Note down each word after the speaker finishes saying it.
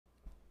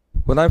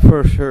When I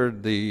first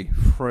heard the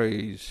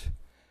phrase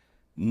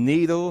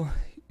needle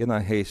in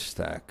a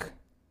haystack,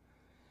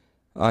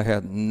 I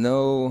had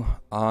no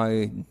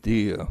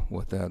idea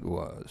what that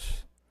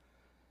was.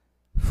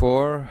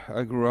 For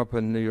I grew up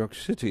in New York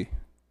City,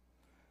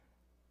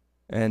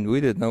 and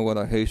we didn't know what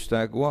a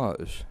haystack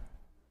was.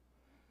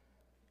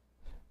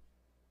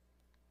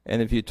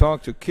 And if you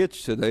talk to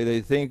kids today, they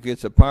think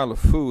it's a pile of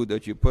food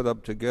that you put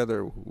up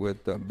together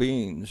with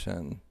beans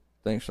and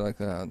things like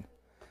that.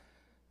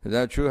 Is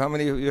that true? How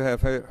many of you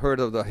have heard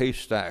of the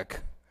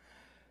haystack?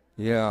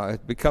 Yeah,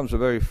 it becomes a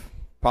very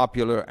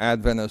popular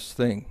Adventist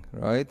thing,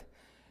 right?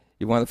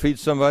 You want to feed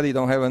somebody,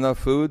 don't have enough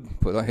food,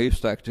 put a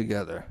haystack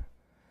together.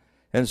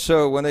 And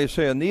so when they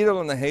say a needle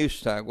in a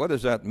haystack, what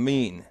does that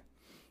mean?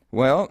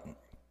 Well,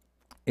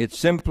 it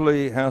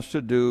simply has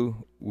to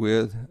do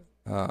with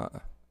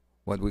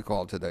what we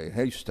call today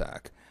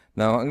haystack.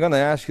 Now, I'm going to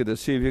ask you to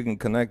see if you can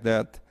connect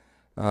that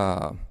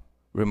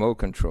remote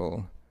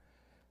control.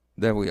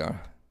 There we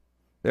are.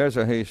 There's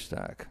a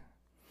haystack.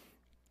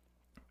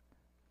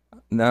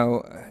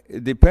 Now,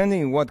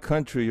 depending what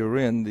country you're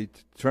in,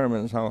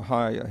 determines how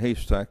high a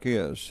haystack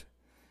is.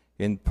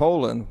 In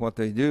Poland, what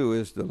they do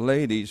is the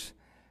ladies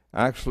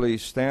actually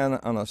stand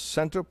on a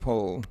center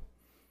pole,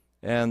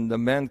 and the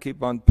men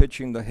keep on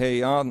pitching the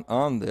hay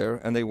on there,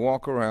 and they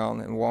walk around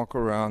and walk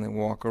around and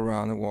walk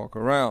around and walk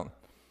around.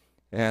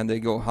 And they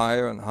go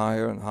higher and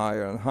higher and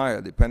higher and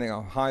higher. Depending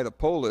on how high the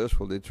pole is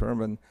will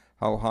determine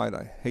how high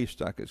the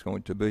haystack is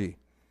going to be.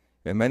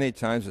 And many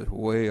times it's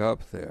way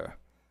up there.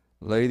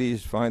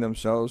 Ladies find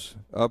themselves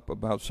up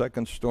about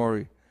second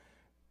story,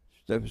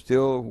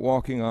 still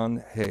walking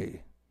on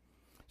hay.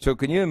 So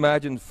can you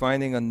imagine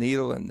finding a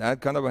needle in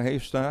that kind of a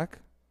haystack?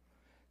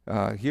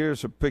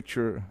 Here's a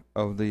picture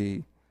of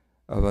a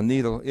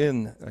needle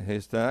in a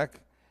haystack,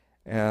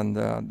 and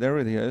there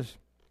it is.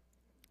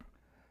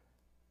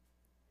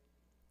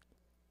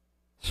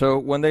 So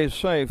when they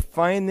say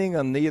finding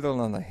a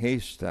needle in a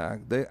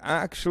haystack, they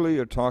actually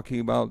are talking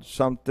about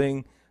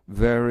something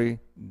very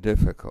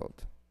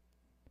difficult.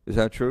 Is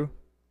that true?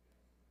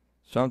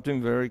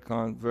 Something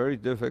very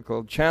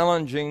difficult,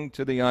 challenging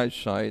to the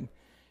eyesight,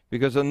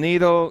 because a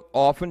needle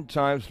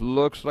oftentimes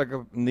looks like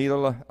a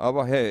needle of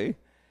a hay,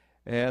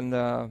 and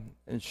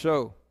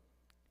so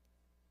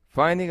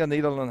finding a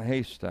needle in a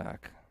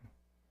haystack.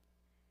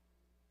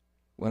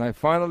 When I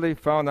finally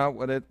found out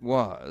what it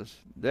was,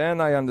 then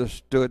I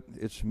understood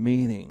its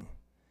meaning.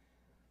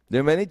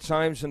 There are many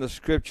times in the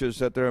scriptures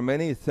that there are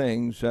many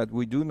things that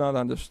we do not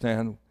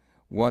understand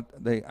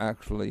what they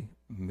actually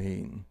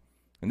mean.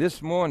 And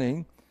this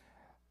morning,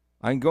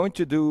 I'm going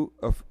to do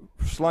a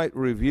slight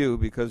review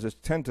because it's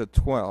 10 to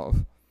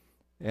 12,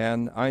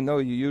 and I know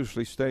you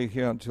usually stay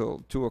here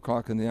until 2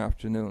 o'clock in the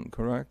afternoon,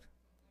 correct?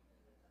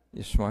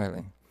 You're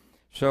smiling.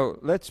 So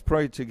let's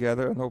pray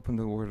together and open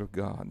the Word of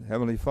God.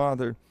 Heavenly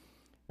Father,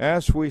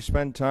 as we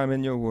spend time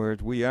in your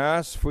Word, we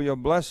ask for your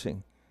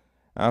blessing.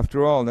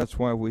 After all, that's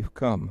why we've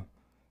come,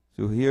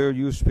 to hear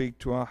you speak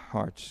to our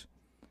hearts.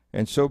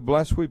 And so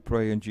bless, we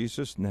pray, in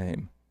Jesus'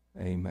 name.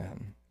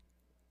 Amen.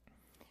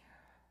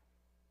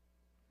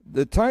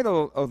 The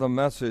title of the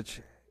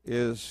message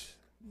is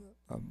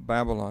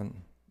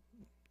Babylon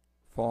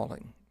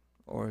Falling,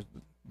 or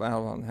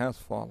Babylon Has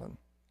Fallen.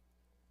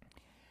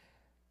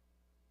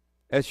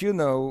 As you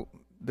know,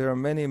 there are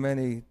many,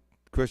 many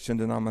Christian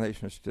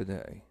denominations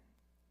today.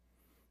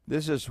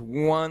 This is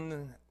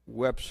one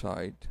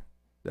website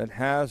that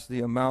has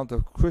the amount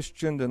of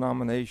Christian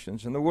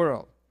denominations in the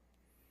world.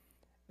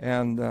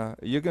 And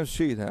you can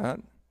see that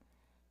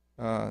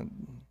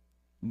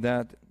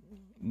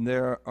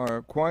there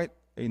are quite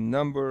a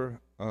number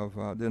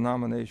of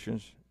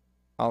denominations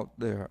out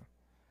there.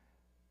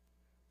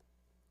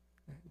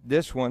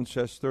 This one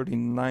says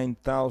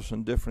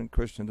 39,000 different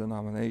Christian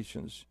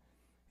denominations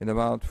in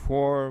about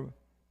 4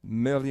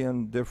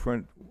 million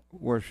different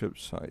worship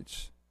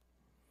sites.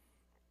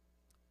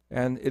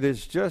 And it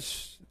is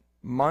just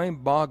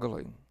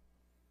mind-boggling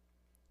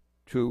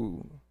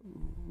to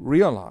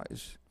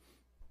realize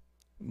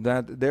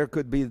that there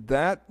could be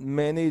that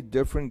many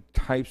different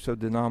types of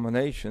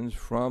denominations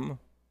from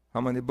how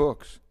many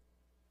books?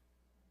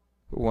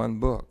 One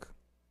book.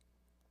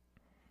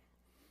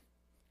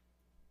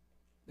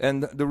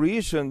 And the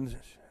reasons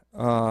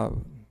are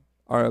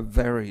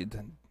varied.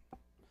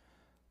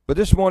 But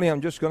this morning I'm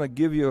just going to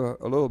give you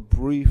a little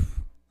brief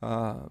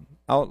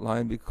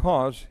outline,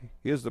 because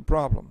here's the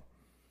problem.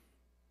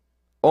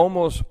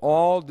 Almost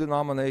all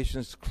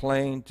denominations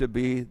claim to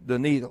be the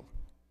needle.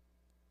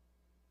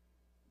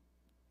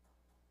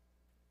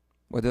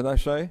 What did I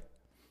say?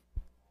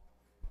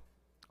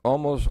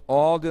 Almost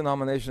all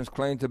denominations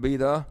claim to be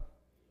the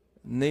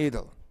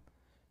needle.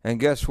 And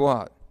guess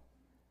what?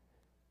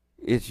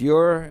 It's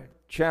your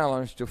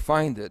challenge to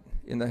find it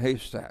in the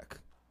haystack.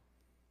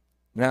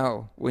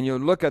 Now, when you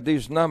look at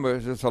these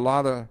numbers, there's a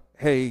lot of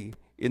hay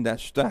in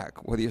that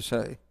stack. What do you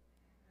say?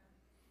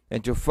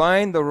 And to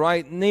find the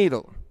right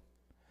needle,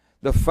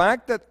 the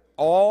fact that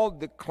all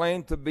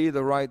claim to be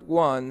the right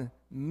one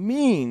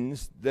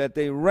means that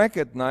they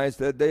recognize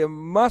that there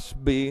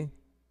must be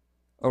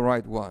a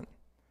right one.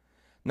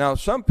 Now,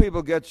 some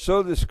people get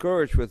so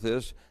discouraged with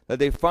this that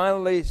they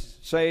finally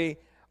say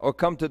or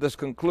come to this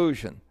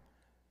conclusion: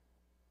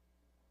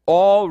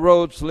 all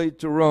roads lead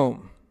to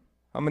Rome.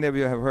 How many of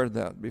you have heard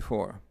that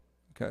before?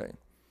 Okay.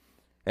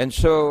 And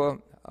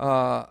so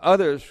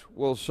others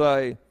will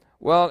say,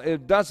 well,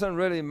 it doesn't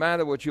really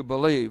matter what you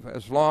believe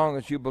as long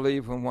as you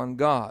believe in one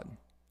God.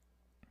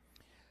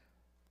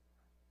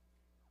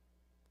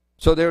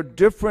 So there are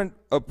different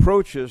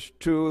approaches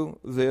to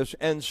this,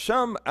 and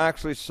some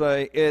actually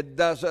say it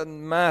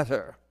doesn't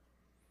matter.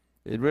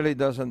 It really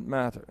doesn't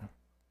matter.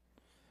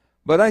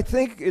 But I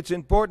think it's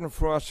important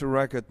for us to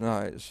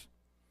recognize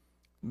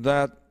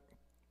that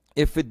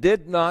if it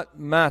did not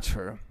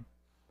matter,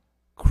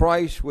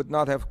 Christ would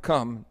not have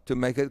come to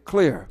make it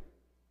clear.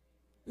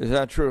 Is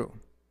that true?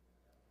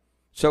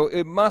 So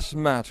it must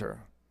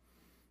matter.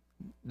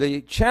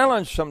 The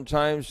challenge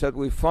sometimes that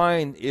we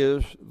find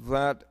is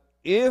that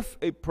if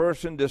a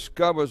person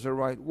discovers the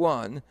right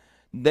one,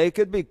 they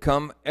could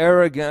become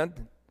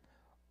arrogant,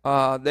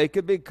 they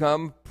could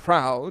become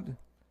proud,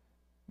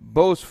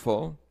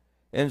 boastful,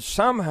 and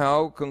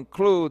somehow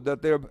conclude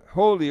that they're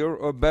holier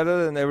or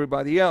better than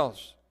everybody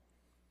else.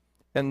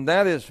 And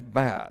that is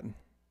bad.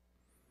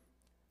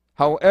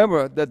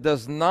 However, that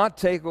does not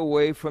take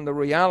away from the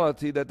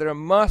reality that there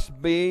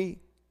must be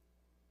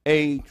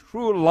a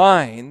true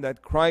line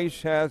that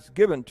Christ has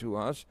given to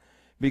us,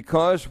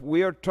 because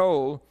we are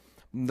told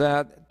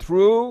that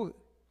through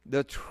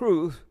the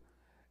truth,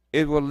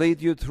 it will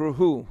lead you through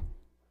who?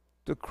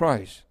 To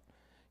Christ.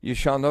 You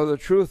shall know the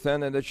truth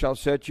then, and it shall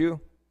set you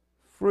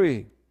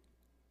free.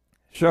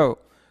 So,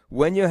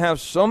 when you have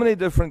so many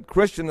different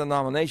Christian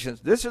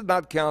denominations, this is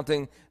not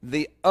counting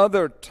the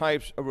other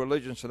types of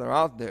religions that are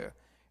out there.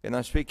 And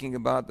I'm speaking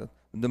about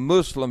the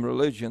Muslim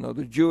religion or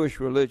the Jewish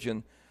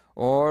religion,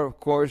 or, of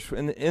course,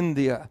 in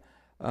India,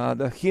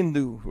 the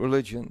Hindu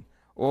religion,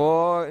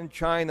 or in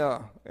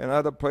China and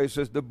other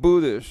places, the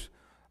Buddhists.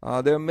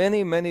 There are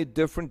many, many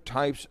different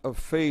types of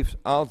faiths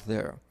out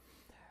there.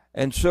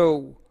 And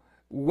so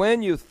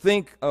when you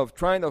think of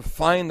trying to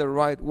find the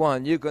right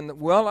one, you can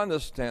well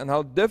understand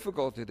how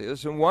difficult it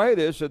is and why it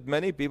is that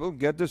many people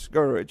get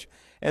discouraged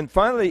and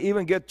finally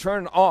even get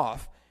turned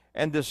off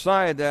and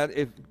decide that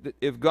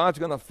if God's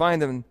going to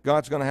find them,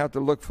 God's going to have to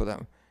look for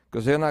them,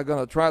 because they're not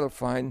going to try to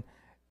find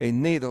a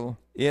needle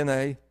in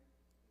a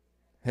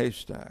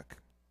haystack.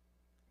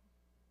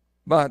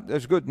 But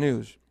there's good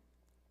news.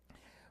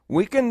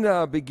 We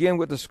can begin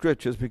with the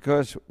scriptures,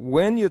 because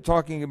when you're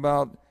talking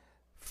about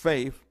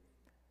faith,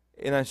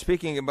 and I'm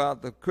speaking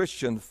about the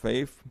Christian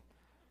faith,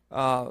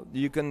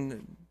 you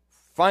can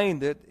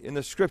find it in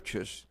the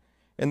scriptures.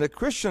 And the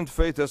Christian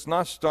faith does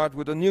not start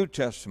with the New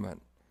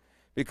Testament,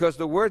 because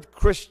the word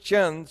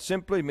Christian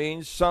simply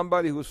means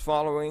somebody who's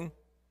following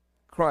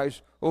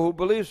Christ or who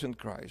believes in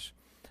Christ.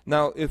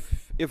 Now,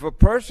 if a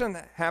person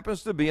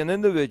happens to be an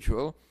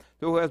individual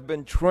who has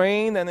been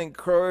trained and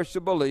encouraged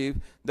to believe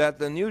that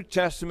the New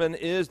Testament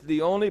is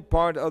the only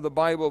part of the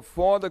Bible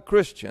for the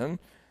Christian,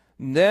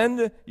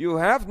 then you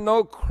have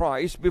no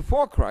Christ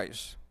before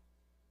Christ.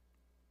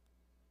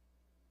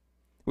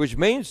 Which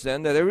means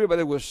then that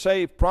everybody who was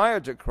saved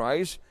prior to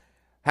Christ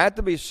had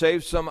to be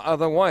saved some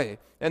other way.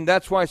 And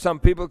that's why some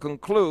people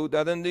conclude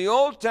that in the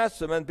Old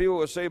Testament people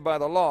were saved by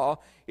the law,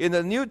 in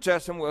the New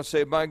Testament were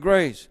saved by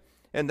grace.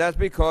 And that's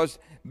because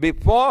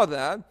before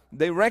that,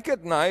 they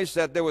recognized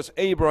that there was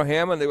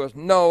Abraham and there was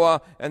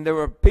Noah, and there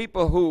were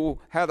people who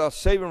had a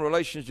saving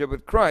relationship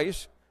with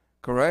Christ,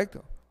 correct?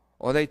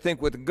 Or they think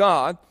with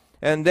God,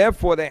 and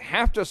therefore they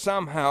have to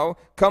somehow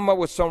come up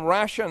with some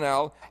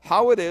rationale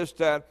how it is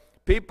that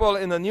people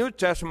in the New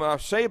Testament are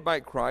saved by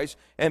Christ,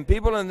 and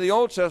people in the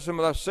Old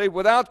Testament are saved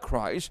without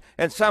Christ,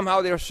 and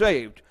somehow they're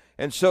saved.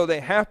 And so they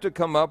have to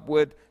come up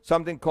with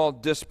something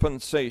called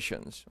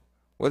dispensations.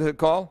 What is it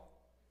called?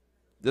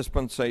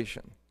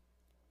 Dispensation.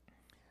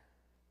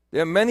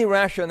 There are many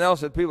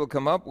rationales that people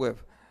come up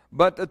with,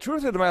 but the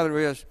truth of the matter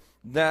is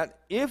that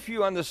if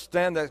you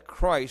understand that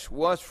Christ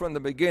was from the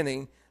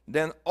beginning,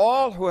 then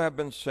all who have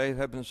been saved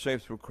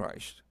through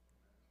Christ.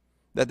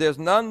 That there's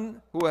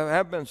none who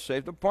have been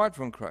saved apart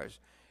from Christ.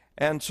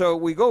 And so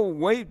we go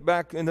way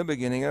back in the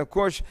beginning. And of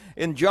course,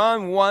 in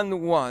John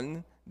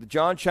 1:1,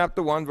 John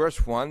chapter 1,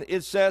 verse 1,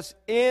 it says,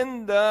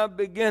 in the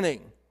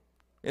beginning.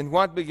 In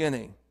what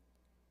beginning?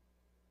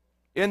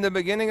 In the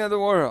beginning of the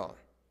world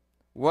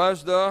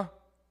was the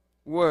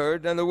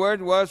Word, and the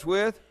Word was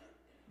with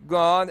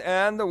God,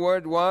 and the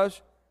Word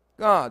was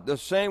God. The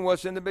same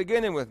was in the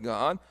beginning with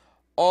God.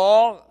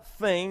 All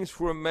things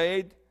were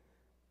made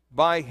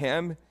by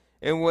Him,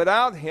 and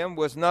without Him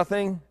was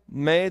nothing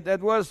made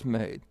that was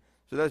made.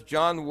 So that's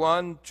John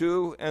 1,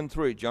 2, and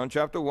 3. John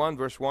chapter 1,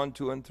 verse 1,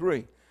 2, and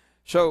 3.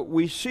 So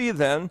we see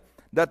then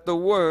that the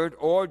Word,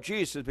 or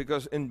Jesus,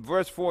 because in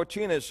verse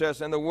 14 it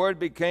says, and the Word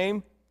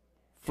became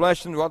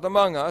flesh and dwelt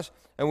among us,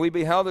 and we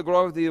beheld the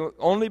glory of the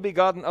only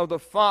begotten of the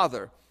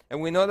Father. And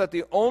we know that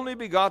the only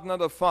begotten of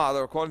the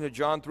Father, according to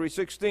John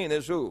 3:16,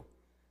 is who?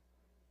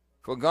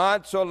 For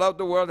God so loved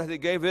the world that He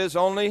gave His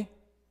only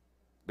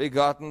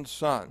begotten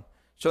Son.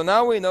 So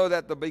now we know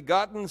that the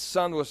begotten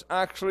Son was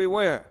actually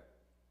where?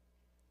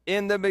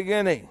 In the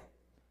beginning.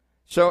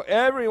 So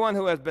everyone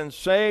who has been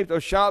saved or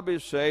shall be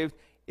saved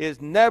is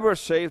never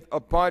saved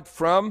apart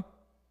from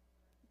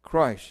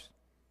Christ.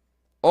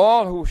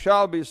 All who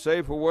shall be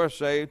saved, who were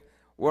saved,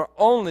 were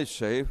only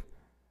saved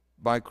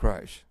by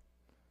Christ.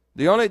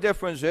 The only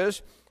difference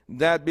is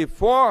that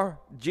before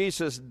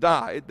Jesus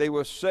died, they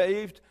were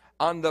saved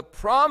on the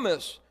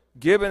promise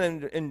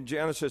given in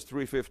Genesis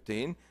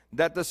 3:15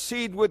 that the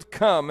seed would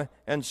come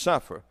and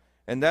suffer.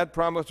 And that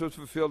promise was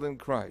fulfilled in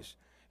Christ.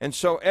 And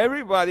so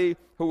everybody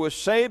who was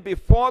saved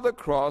before the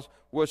cross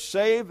was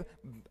saved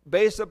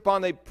based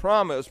upon a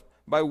promise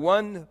by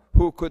one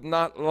who could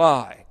not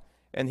lie.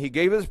 And he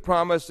gave his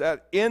promise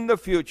that in the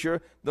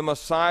future the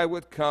Messiah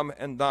would come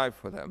and die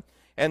for them.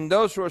 And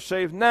those who are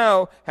saved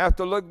now have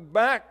to look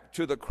back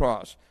to the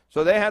cross.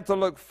 So they had to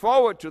look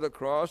forward to the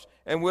cross,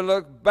 and we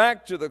look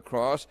back to the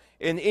cross.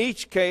 In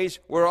each case,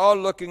 we're all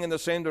looking in the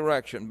same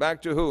direction.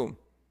 Back to whom?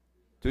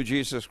 To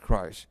Jesus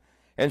Christ.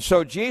 And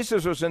so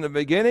Jesus was in the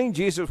beginning,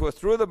 Jesus was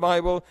through the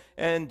Bible,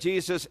 and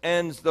Jesus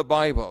ends the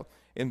Bible.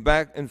 In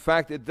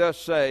fact, it does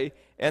say,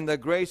 "And the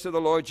grace of the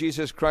Lord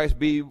Jesus Christ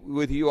be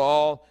with you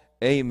all.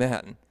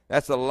 Amen."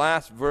 That's the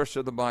last verse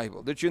of the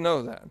Bible. Did you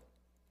know that?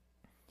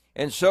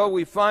 And so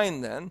we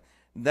find then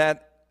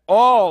that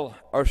all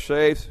are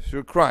saved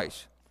through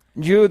Christ.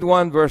 Jude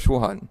 1 verse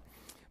 1.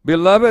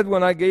 "Beloved,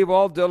 when I gave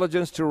all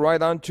diligence to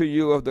write unto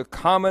you of the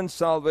common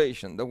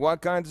salvation." The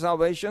what kind of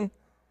salvation?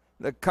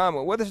 The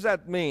common. What does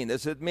that mean?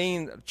 Does it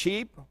mean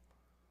cheap?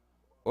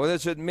 Or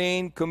does it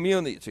mean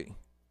community?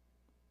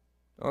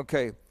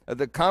 Okay.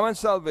 The common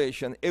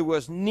salvation, "it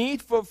was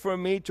needful for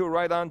me to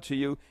write unto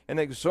you and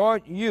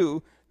exhort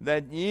you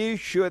that ye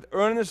should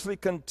earnestly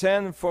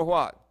contend for"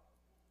 what?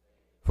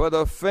 "For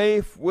the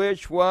faith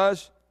which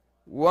was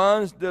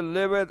once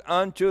delivered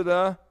unto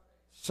the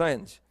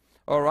saints."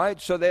 All right,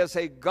 so there's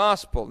a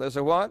gospel. There's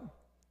a what?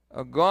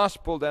 A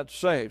gospel that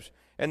saves.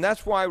 And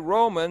that's why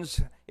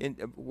Romans in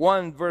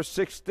 1 verse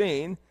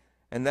 16,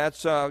 and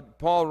that's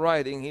Paul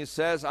writing, he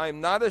says,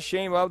 "I'm not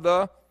ashamed of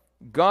the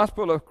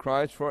gospel of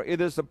Christ, for it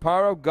is the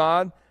power of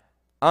God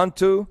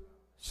unto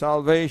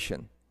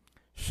salvation."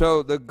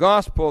 So the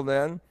gospel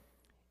then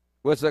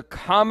was a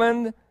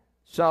common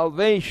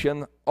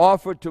salvation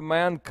offered to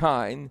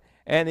mankind,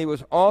 and it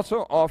was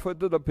also offered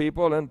to the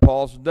people in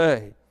Paul's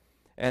day.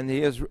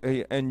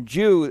 And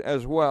Jude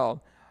as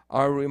well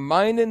are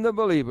reminding the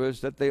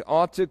believers that they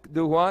ought to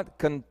do what?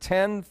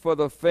 Contend for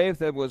the faith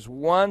that was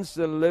once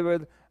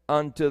delivered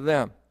unto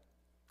them.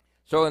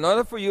 So in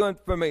order for you and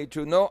for me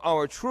to know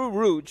our true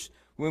roots,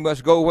 we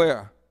must go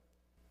where?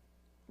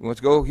 We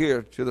must go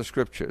here to the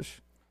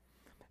Scriptures.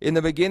 In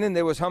the beginning,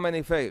 there was how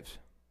many faiths?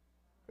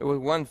 It was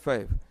one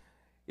faith.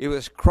 It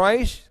was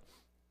Christ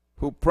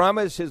who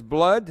promised his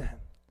blood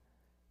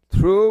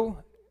through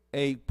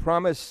a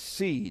promised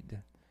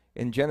seed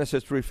in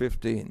Genesis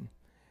 3:15.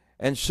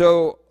 And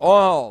so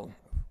all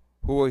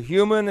who were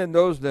human in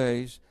those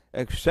days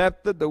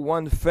accepted the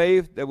one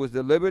faith that was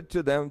delivered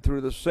to them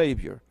through the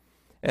Savior,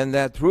 and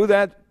that through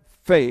that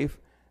faith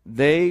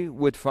they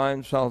would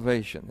find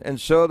salvation. And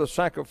so the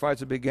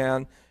sacrifice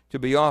began to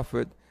be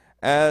offered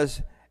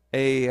as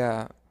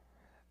a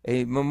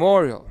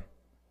memorial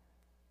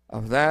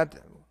of that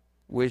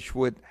which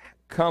would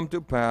come to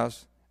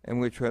pass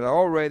and which had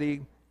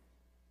already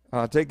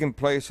taken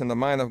place in the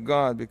mind of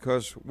God,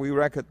 because we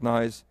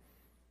recognize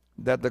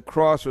that the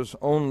cross was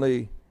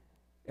only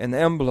an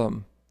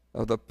emblem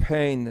of the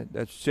pain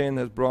that sin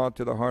has brought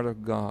to the heart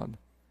of God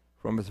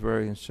from its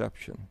very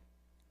inception.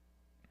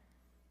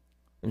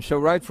 And so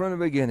right from the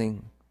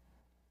beginning,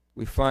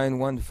 we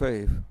find one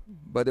faith.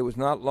 But it was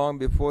not long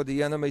before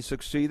the enemy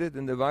succeeded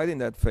in dividing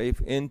that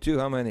faith into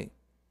how many?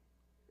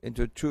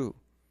 Into two.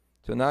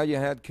 So now you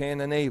had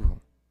Cain and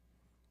Abel.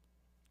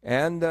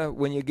 And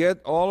when you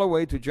get all the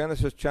way to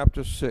Genesis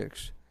chapter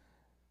 6,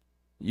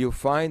 you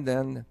find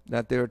then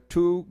that there are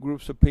two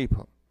groups of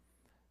people.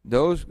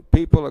 Those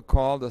people are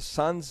called the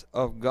sons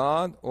of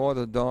God or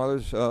the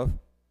daughters of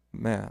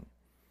man.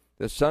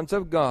 The sons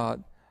of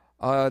God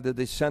are the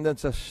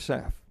descendants of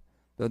Seth.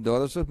 The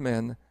daughters of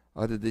men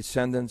are the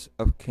descendants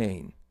of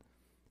Cain.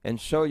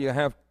 And so you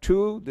have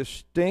two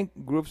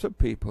distinct groups of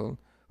people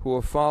who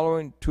are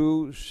following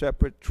two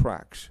separate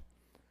tracks.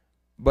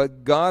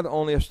 But God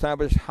only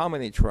established how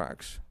many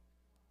tracks?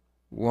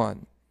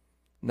 One.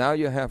 Now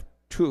you have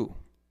two.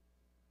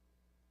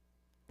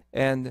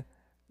 And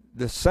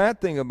the sad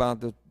thing about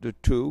the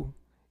two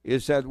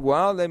is that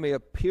while they may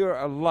appear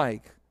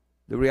alike,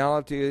 the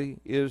reality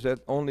is that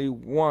only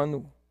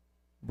one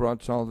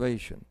brought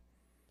salvation.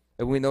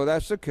 And we know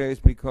that's the case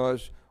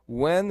because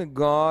when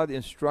God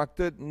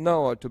instructed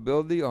Noah to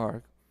build the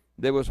ark,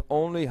 there was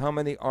only how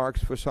many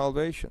arks for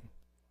salvation?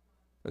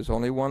 There's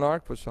only one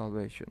ark for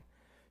salvation.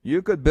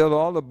 You could build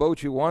all the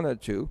boats you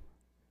wanted to.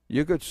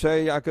 You could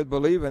say, I could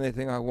believe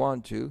anything I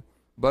want to.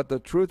 But the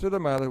truth of the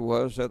matter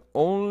was that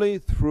only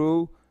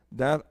through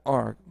that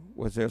ark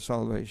was there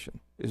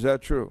salvation. Is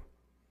that true?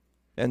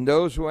 And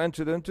those who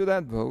entered into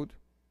that boat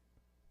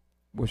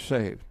were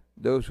saved.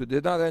 Those who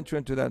did not enter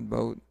into that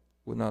boat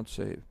were not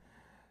saved.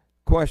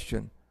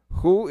 Question: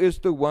 who is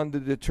the one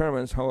that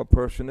determines how a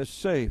person is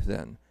saved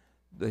then?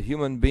 The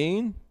human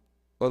being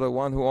or the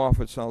one who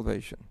offered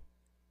salvation?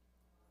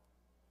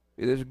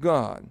 It is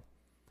God.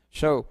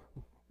 So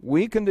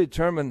we can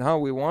determine how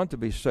we want to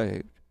be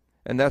saved,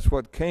 and that's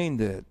what Cain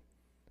did.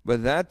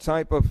 But that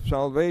type of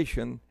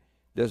salvation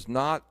does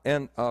not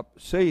end up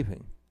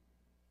saving.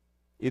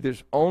 It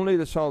is only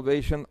the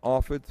salvation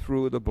offered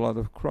through the blood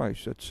of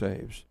Christ that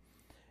saves.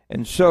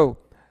 And so,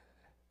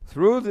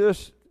 through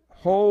this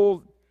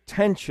whole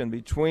tension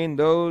between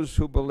those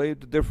who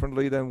believed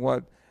differently than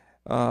what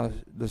the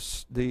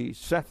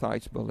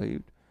Sethites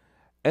believed,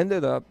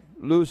 ended up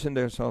losing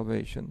their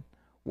salvation,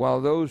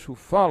 while those who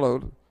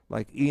followed,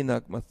 like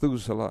Enoch,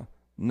 Methuselah,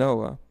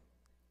 Noah,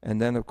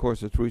 and then, of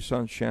course, the three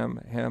sons, Shem,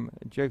 Ham,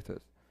 and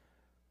Japheth,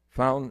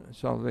 found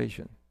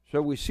salvation.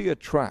 So we see a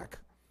track.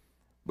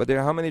 But there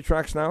are how many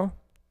tracks now?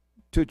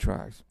 2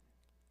 tracks.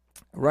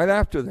 Right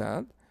after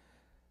that,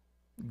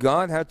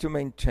 God had to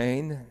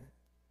maintain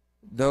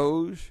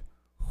those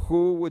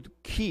who would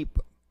keep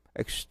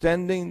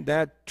extending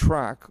that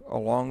track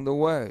along the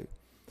way.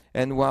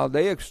 And while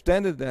they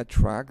extended that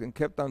track and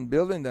kept on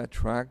building that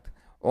track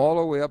all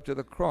the way up to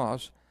the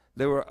cross,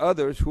 there were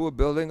others who were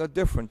building a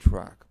different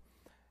track.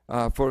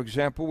 For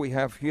example, we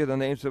have here the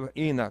names of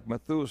Enoch,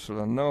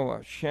 Methuselah,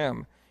 Noah,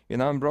 Shem, in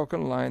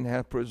unbroken line,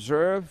 have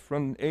preserved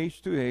from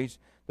age to age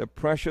the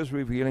precious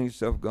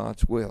revealings of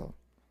God's will.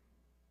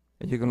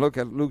 And you can look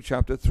at Luke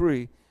chapter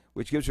 3,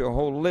 which gives you a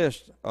whole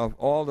list of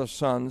all the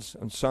sons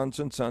and sons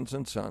and sons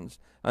and sons,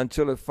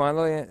 until it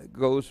finally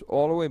goes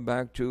all the way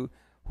back to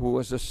who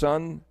was the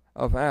son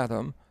of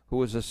Adam, who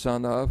was the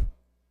son of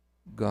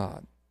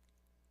God.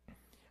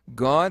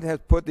 God has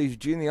put these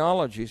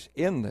genealogies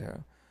in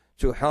there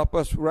to help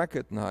us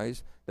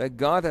recognize that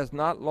God has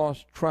not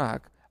lost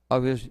track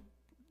of his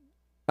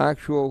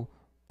actual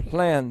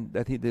plan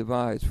that he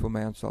devised for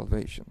man's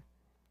salvation.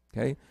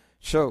 Okay?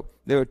 So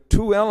there are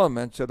 2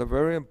 elements that are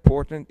very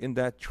important in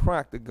that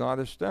track that God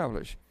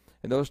established.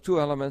 And those 2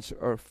 elements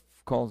are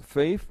called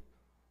faith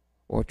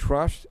or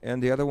trust,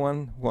 and the other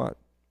one, what?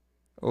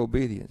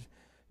 Obedience.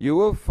 You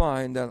will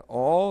find that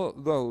all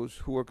those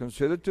who were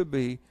considered to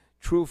be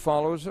true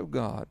followers of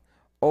God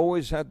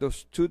always had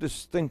those 2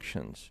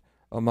 distinctions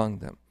among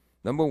them.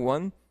 Number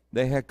 1,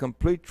 they had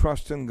complete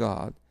trust in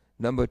God.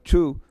 Number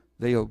 2,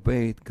 they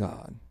obeyed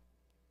God.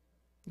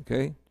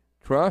 Okay?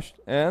 Trust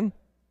and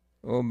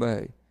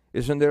obey.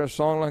 Isn't there a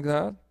song like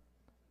that?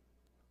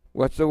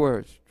 What's the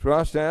words?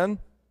 Trust and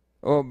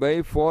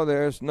obey, for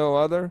there's no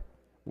other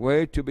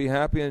way to be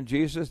happy in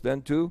Jesus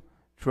than to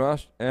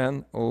trust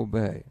and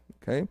obey.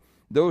 Okay?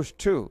 Those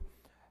 2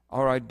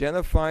 are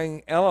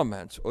identifying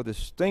elements or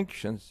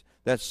distinctions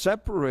that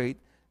separate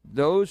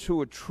those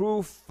who are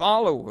true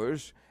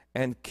followers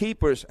and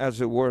keepers, as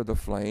it were, the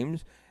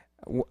flames,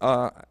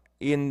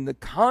 in the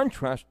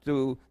contrast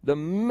to the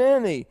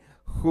many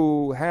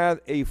who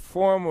had a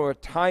form or a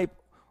type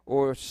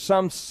or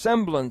some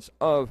semblance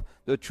of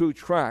the true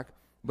track,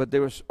 but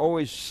there was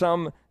always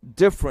some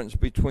difference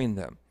between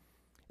them.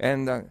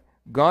 And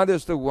God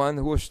is the one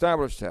who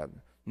established that.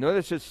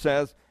 Notice it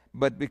says,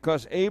 but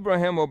because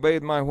Abraham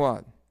obeyed my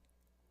what?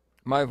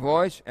 My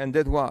voice, and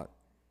did what?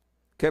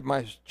 Kept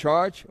my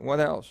charge. What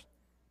else?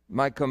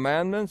 My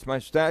commandments, my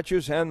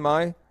statutes, and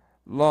my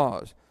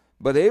laws.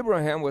 But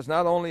Abraham was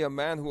not only a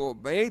man who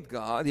obeyed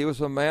God, he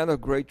was a man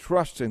of great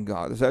trust in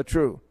God. Is that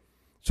true?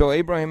 So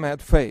Abraham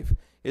had faith.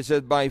 It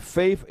says, by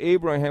faith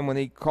Abraham, when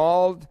he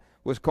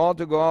was called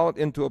to go out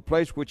into a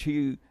place which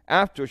he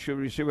after should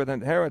receive an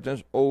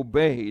inheritance,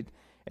 obeyed,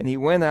 and he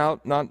went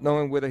out not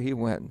knowing whither he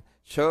went.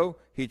 So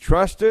he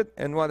trusted,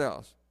 and what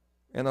else?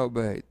 And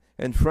obeyed.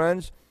 And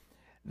friends,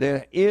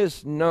 there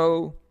is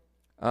no,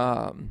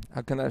 how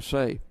can I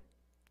say,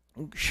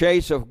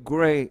 shades of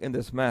gray in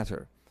this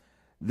matter.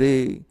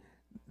 The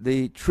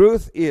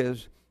truth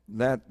is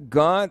that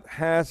God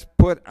has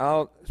put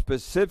out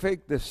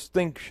specific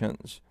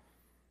distinctions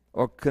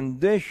or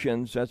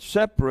conditions that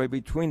separate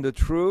between the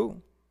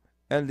true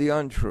and the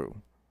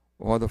untrue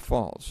or the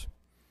false.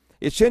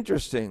 It's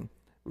interesting.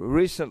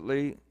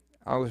 Recently,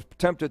 I was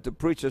tempted to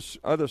preach this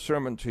other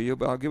sermon to you,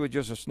 but I'll give you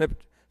just a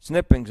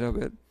snippings of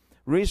it.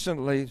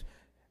 Recently,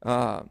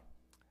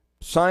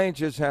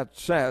 scientists had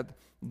said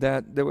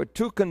that there were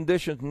 2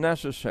 conditions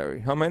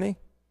necessary. How many?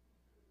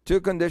 2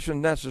 conditions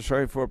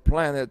necessary for a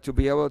planet to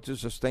be able to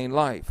sustain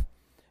life.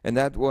 And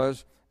that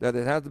was that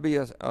it had to be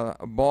a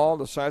ball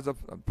the size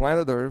of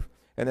planet Earth,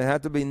 and it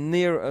had to be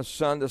near a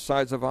sun the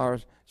size of our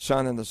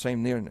sun in the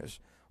same nearness.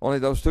 Only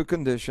those 2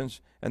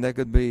 conditions, and there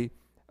could be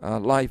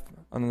life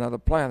on another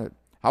planet.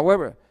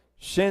 However,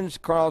 since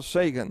Carl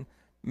Sagan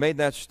made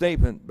that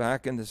statement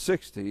back in the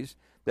 60s,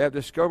 they have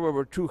discovered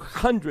over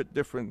 200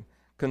 different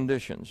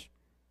conditions.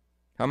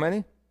 How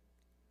many?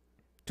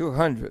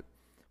 200.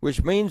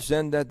 Which means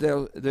then that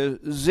there's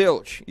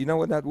zilch. You know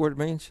what that word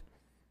means?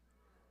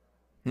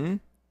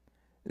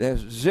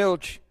 There's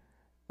zilch.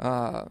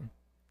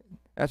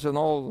 That's an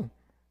old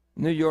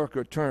New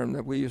Yorker term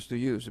that we used to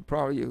use.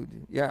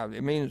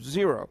 It means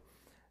 0.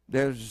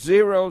 There's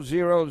 0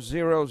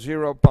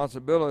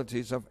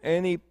 possibilities of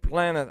any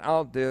planet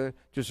out there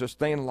to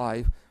sustain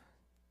life,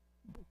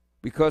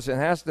 because it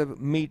has to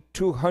meet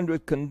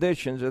 200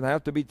 conditions that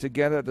have to be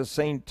together at the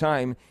same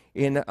time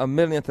in a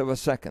millionth of a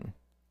second.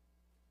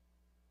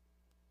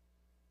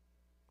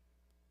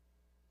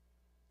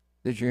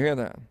 Did you hear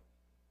that?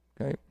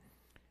 Okay.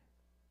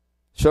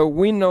 So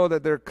we know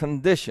that there are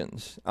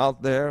conditions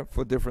out there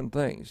for different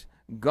things.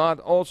 God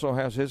also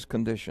has his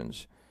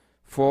conditions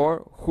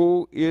for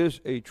who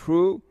is a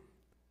true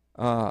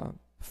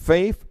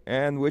faith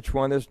and which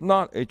one is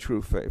not a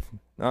true faith.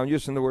 Now I'm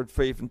using the word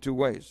faith in two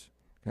ways.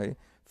 Okay.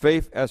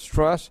 Faith as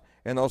trust,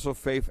 and also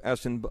faith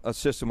as in a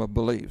system of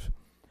beliefs.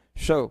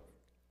 So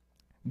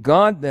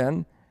God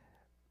then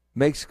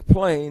makes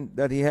plain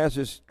that he has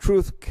his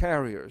truth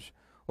carriers,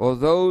 or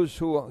those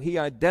who he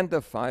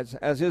identifies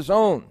as his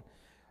own.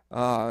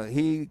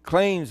 He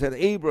claims that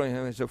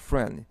Abraham is a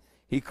friend.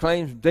 He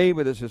claims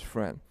David is his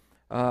friend.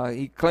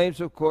 He claims,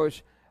 of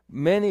course,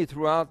 many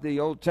throughout the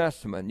Old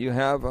Testament. You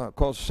have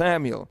called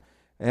Samuel,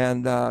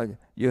 and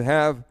you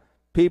have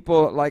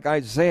people like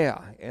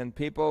Isaiah, and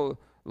people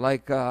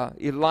like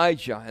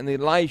Elijah and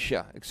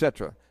Elisha,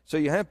 etc. So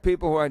you have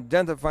people who are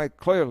identified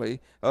clearly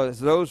as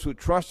those who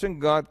trust in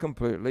God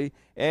completely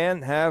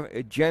and have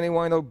a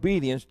genuine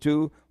obedience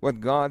to what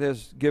God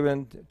has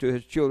given to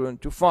his children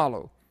to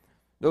follow.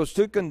 Those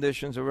two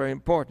conditions are very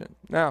important.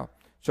 Now,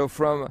 so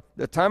from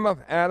the time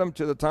of Adam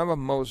to the time of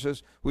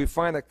Moses, we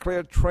find a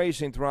clear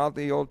tracing throughout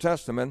the Old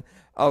Testament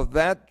of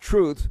that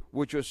truth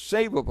which was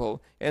savable,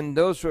 and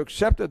those who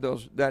accepted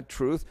that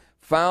truth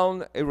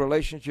found a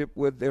relationship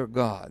with their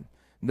God.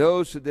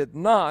 Those who did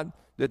not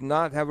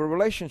have a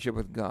relationship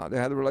with God. They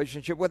had a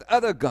relationship with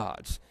other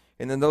gods.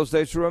 And in those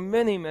days, there were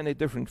many, many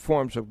different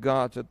forms of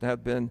gods that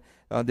had been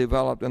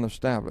developed and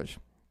established.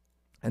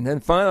 And then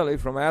finally,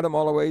 from Adam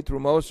all the way through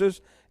Moses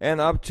and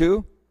up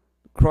to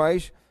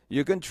Christ,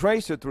 you can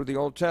trace it through the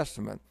Old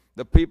Testament.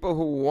 The people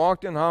who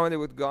walked in harmony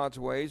with God's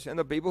ways and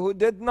the people who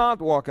did not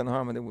walk in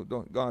harmony with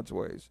God's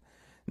ways.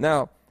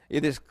 Now,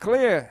 it is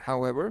clear,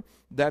 however,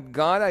 that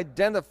God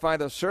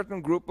identified a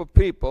certain group of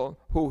people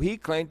who he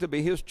claimed to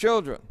be his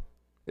children.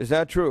 Is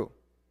that true?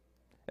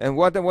 And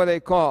what were they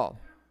called?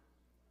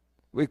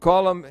 We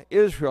call them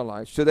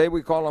Israelites. Today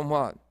we call them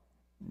what?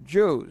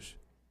 Jews.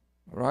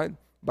 Right?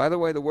 By the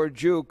way, the word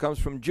Jew comes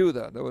from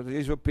Judah.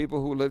 These were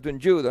people who lived in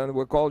Judah and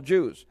were called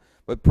Jews.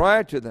 But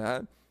prior to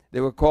that,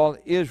 they were called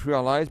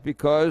Israelites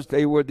because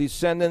they were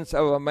descendants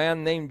of a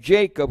man named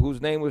Jacob,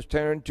 whose name was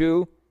turned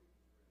to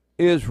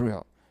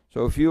Israel.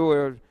 So if you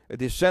were a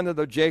descendant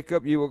of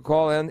Jacob, you were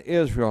called an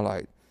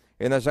Israelite.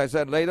 And as I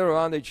said, later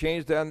on, they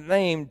changed their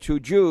name to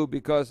Jew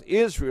because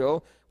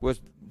Israel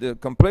was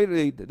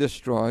completely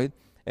destroyed,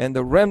 and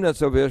the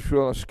remnants of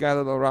Israel are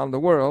scattered around the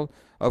world,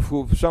 of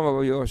whom some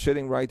of you are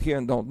sitting right here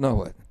and don't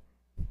know it.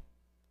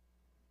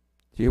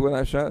 See what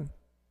I said?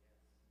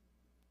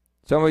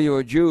 Some of you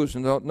are Jews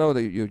and don't know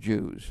that you're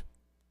Jews.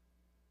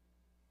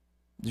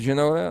 Did you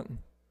know that?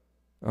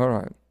 All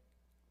right.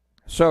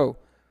 So,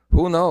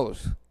 who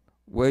knows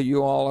where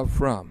you all are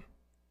from?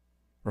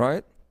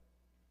 Right?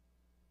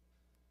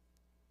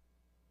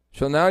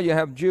 So now you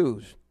have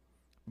Jews.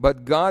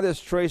 But God is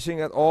tracing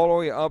it all the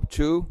way up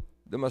to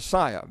the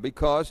Messiah,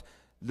 because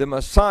the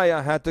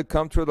Messiah had to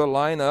come through the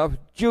line of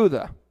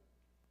Judah.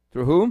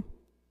 Through whom?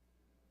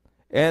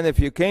 And if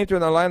you came through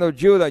the line of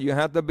Judah, you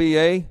had to be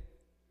a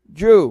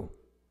Jew.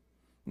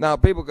 Now,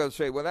 people could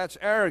say, well, that's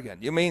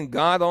arrogant. You mean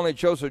God only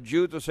chose a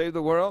Jew to save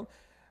the world?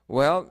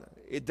 Well,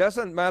 it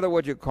doesn't matter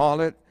what you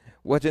call it.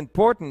 What's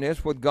important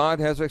is what God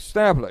has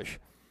established.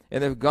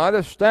 And if God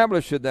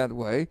established it that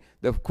way,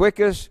 the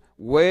quickest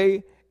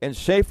way and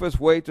safest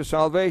way to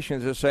salvation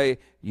is to say,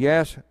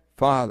 yes,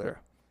 Father.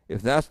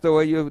 If that's the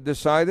way you've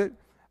decided,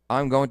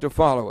 I'm going to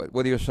follow it.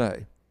 What do you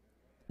say?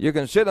 You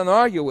can sit and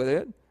argue with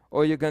it,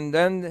 or you can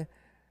then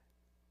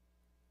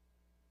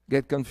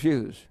get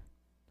confused.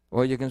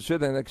 Or you can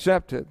sit and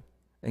accept it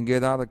and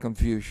get out of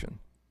confusion.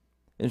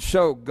 And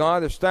so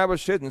God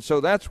established it, and so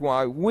that's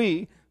why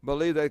we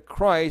believe that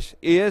Christ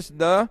is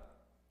the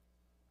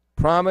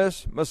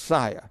promised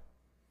Messiah.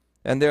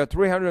 And there are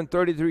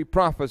 333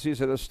 prophecies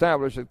that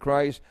establish that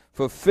Christ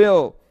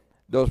fulfilled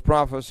those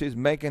prophecies,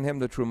 making him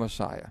the true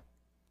Messiah.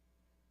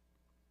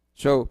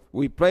 So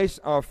we place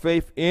our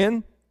faith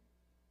in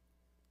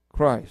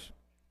Christ.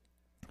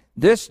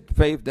 This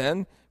faith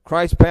then,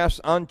 Christ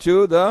passed on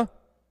to the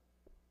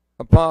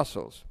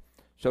apostles.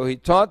 So he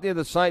taught the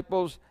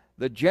disciples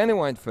the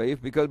genuine faith,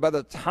 because by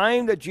the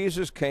time that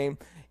Jesus came,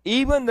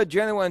 even the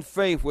genuine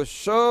faith was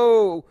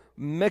so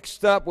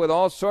mixed up with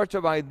all sorts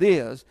of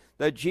ideas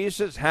that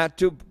Jesus had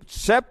to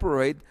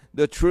separate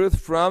the truth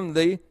from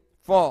the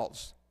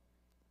false.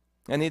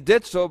 And he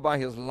did so by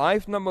his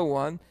life, number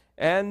one,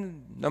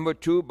 and number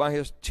two, by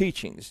his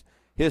teachings.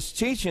 His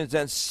teachings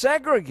then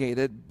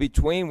segregated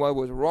between what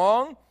was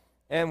wrong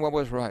and what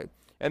was right.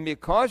 And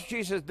because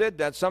Jesus did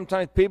that,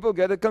 sometimes people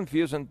get it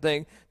confused and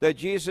think that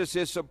Jesus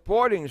is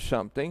supporting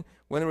something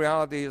when in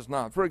reality he is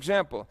not. For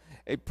example,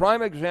 a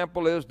prime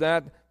example is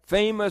that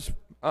famous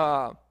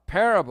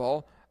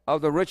parable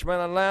of the rich man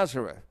and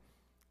Lazarus.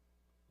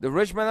 The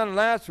rich man and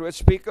Lazarus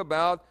speak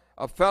about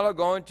a fellow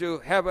going to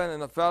heaven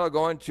and a fellow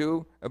going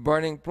to a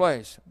burning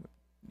place.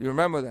 Do you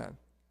remember that?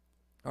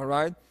 All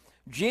right?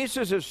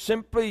 Jesus is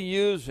simply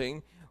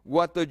using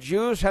what the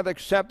Jews had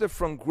accepted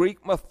from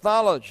Greek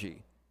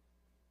mythology.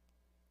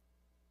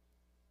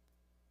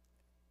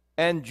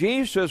 And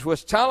Jesus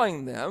was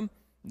telling them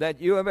that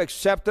you have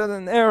accepted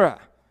an error.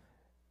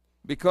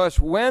 Because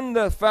when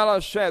the fellow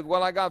said,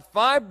 well, I got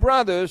 5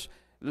 brothers,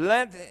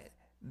 let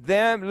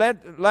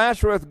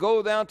Lazarus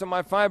go down to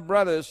my 5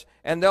 brothers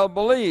and they'll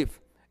believe.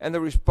 And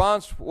the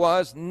response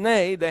was,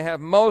 nay, they have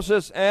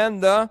Moses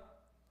and the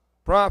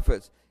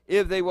prophets.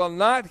 If they will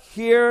not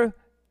hear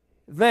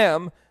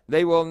them,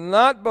 they will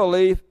not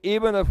believe,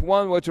 even if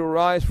one were to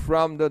rise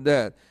from the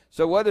dead.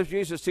 So what is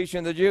Jesus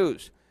teaching the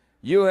Jews?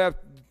 You have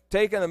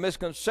taken a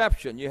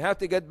misconception. You have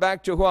to get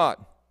back to what?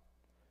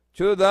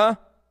 To the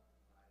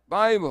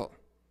Bible.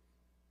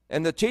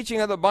 And the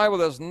teaching of the Bible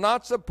does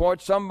not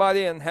support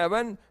somebody in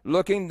heaven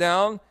looking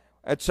down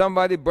at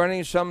somebody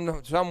burning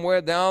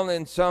somewhere down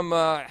in some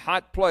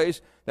hot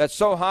place that's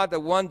so hot that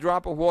one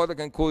drop of water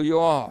can cool you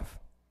off.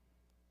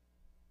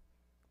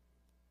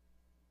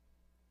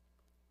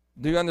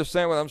 Do you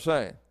understand what I'm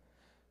saying?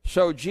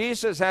 So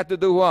Jesus had to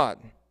do what?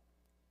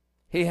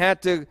 He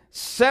had to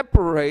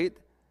separate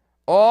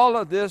all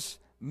of this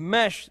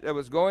mesh that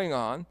was going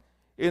on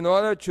in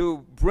order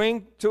to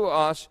bring to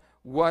us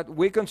what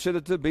we consider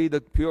to be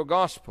the pure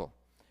gospel.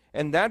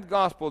 And that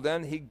gospel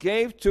then he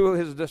gave to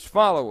his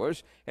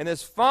followers, and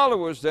his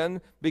followers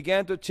then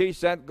began to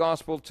teach that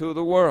gospel to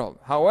the world.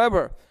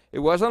 However, it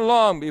wasn't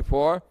long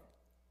before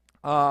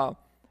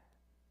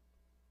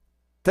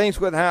things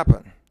would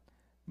happen.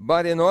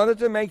 But in order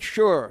to make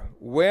sure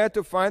where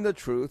to find the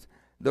truth,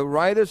 the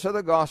writers of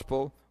the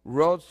gospel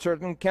wrote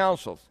certain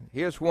counsels.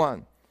 Here's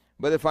one.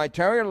 But if I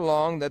tarry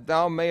long, that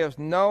thou mayest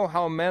know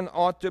how men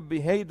ought to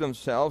behave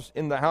themselves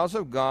in the house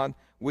of God,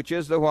 which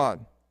is the what?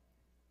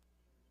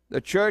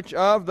 The church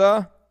of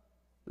the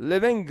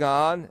living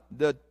God,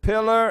 the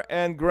pillar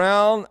and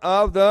ground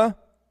of the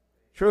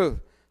truth.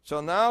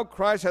 So now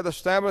Christ had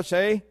established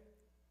a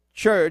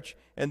church,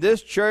 and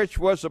this church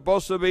was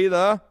supposed to be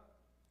the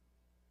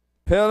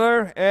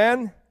pillar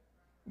and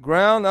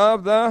ground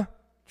of the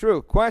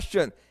truth.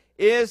 Question,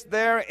 is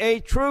there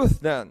a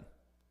truth then?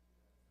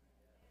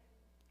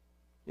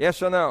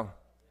 Yes or no?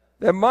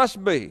 There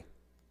must be.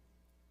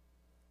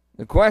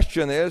 The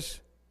question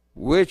is,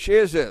 which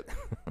is it?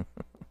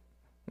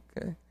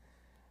 Okay.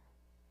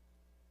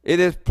 It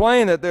is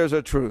plain that there's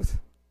a truth.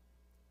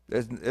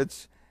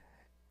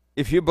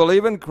 If you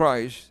believe in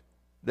Christ,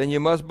 then you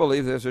must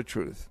believe there's a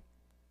truth.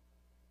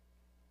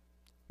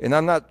 And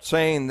I'm not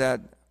saying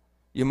that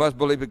you must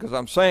believe because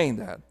I'm saying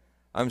that.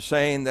 I'm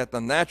saying that the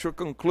natural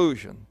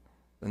conclusion,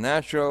 the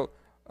natural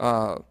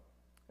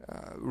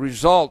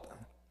result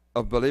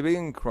of believing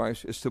in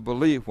Christ is to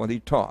believe what he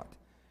taught.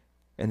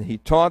 And he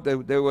taught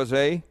that there was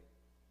a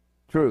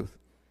truth.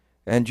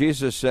 And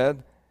Jesus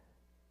said,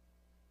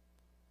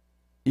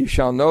 you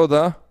shall know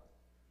the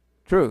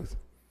truth.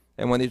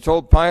 And when he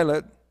told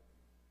Pilate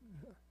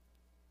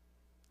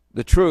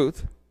the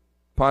truth,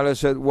 Pilate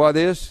said, what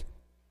is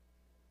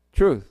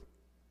truth?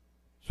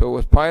 So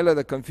was Pilate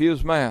a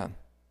confused man?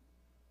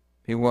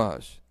 He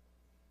was.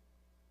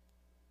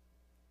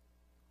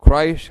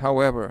 Christ,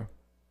 however,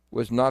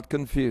 was not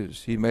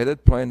confused. He made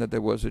it plain that there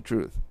was a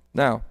truth.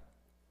 Now,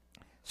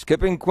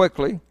 skipping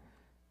quickly,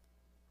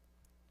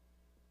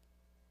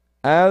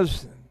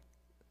 as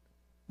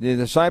the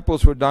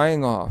disciples were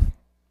dying off,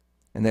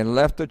 and they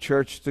left the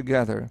church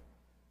together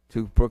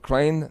to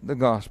proclaim the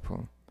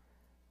gospel,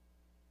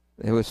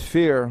 there was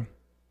fear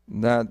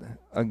that,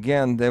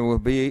 again, there will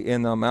be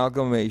an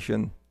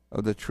amalgamation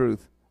of the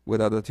truth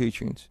with other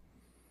teachings.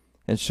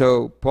 And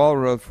so Paul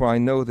wrote, for I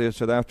know this,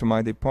 that after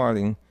my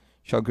departing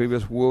shall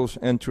grievous wolves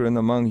enter in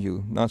among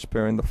you, not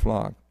sparing the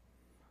flock.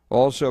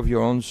 Also of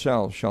your own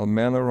selves shall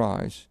men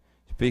arise,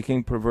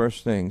 speaking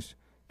perverse things,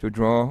 to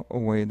draw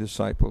away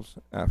disciples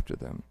after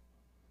them.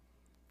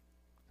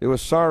 There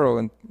was sorrow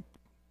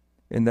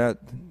in that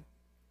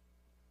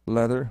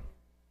letter,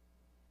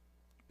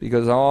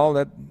 because all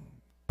that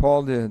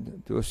Paul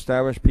did to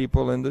establish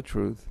people in the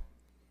truth,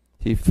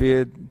 he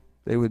feared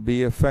they would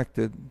be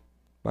affected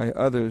by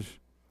others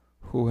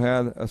who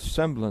had a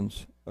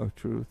semblance of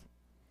truth.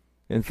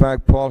 In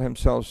fact, Paul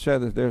himself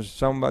said, if there's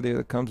somebody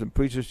that comes and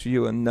preaches to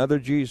you another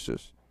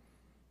Jesus.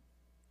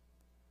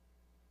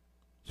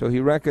 So he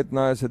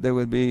recognized that there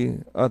would be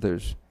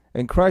others.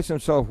 And Christ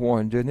himself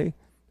warned, didn't he?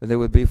 That there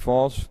would be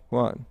false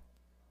what?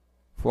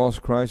 False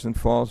Christ and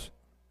false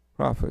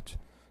prophets.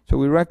 So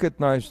we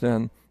recognize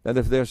then that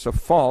if there's a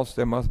false,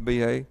 there must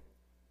be a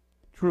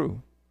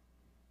true.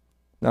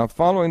 Now,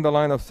 following the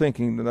line of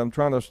thinking that I'm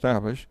trying to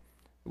establish,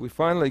 we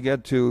finally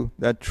get to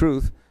that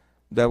truth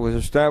that was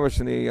established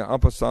in the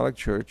apostolic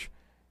church.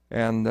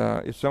 And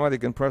if somebody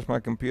can press my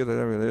computer,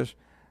 there it is,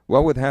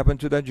 what would happen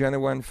to that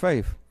genuine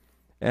faith?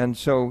 And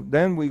so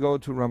then we go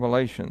to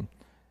Revelation,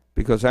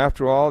 because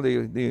after all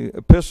the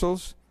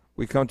epistles,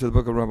 we come to the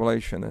book of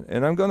Revelation.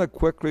 And I'm going to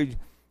quickly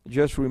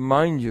just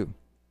remind you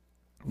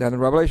that in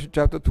Revelation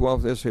chapter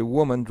 12, there's a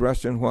woman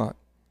dressed in what?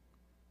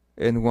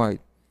 In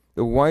white.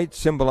 The white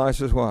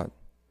symbolizes what?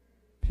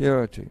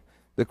 Purity.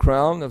 The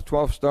crown of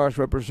 12 stars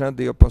represent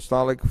the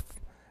apostolic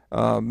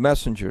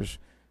messengers,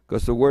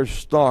 because the word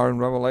star in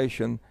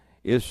Revelation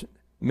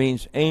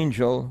means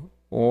angel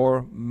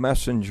or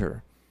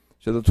messenger.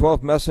 So the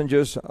 12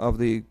 messengers of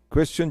the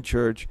Christian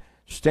church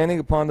standing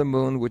upon the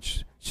moon,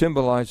 which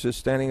symbolizes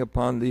standing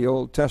upon the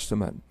Old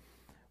Testament,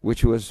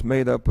 which was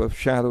made up of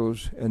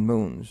shadows and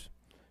moons.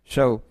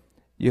 So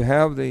you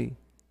have the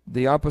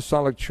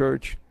apostolic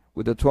church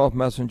with the 12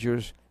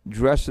 messengers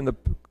dressed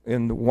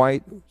in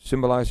white,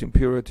 symbolizing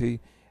purity,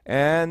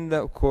 and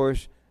of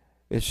course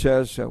it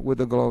says with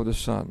the glow of the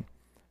sun.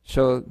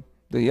 So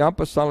the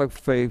apostolic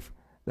faith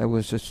that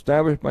was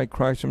established by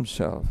Christ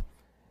himself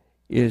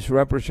is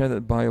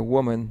represented by a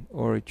woman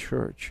or a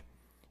church.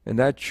 And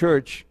that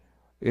church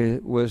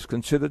was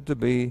considered to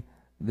be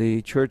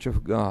the church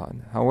of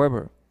God.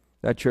 However,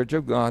 that church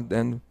of God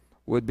then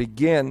would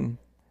begin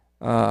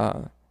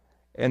and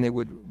it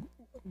would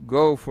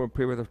go for a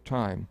period of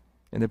time.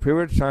 And the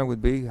period of time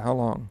would be how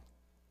long?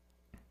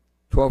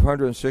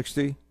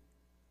 1,260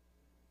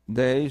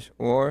 days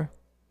or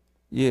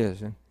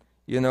years. And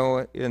you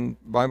know, in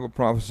Bible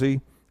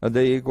prophecy, a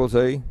day equals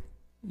a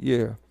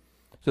year.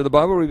 So the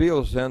Bible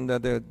reveals then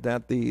that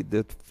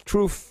the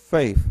true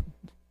faith,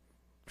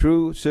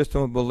 true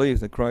system of belief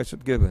that Christ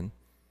had given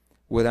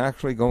would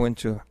actually go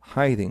into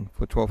hiding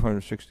for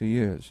 1,260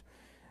 years.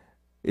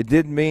 It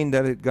didn't mean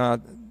that it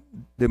got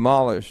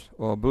demolished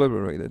or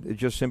obliterated. It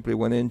just simply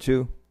went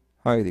into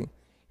hiding.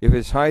 If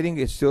it's hiding,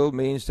 it still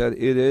means that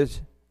it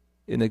is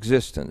in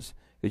existence.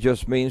 It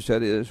just means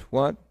that it is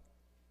what?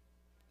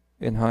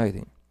 In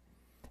hiding.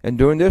 And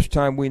during this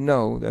time, we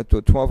know that the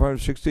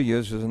 1,260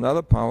 years is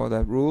another power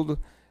that ruled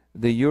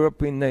the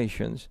European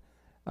nations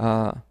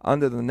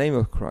under the name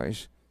of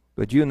Christ.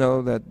 But you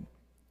know that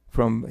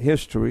from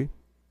history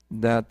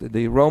that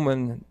the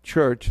Roman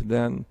Church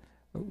then,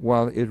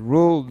 while it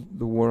ruled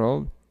the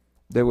world,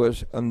 there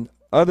was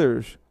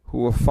others who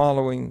were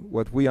following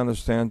what we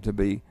understand to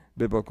be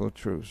biblical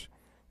truths.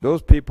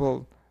 Those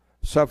people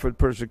suffered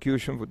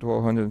persecution for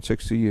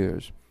 1,260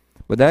 years.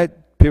 But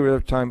that period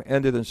of time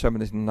ended in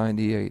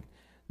 1798.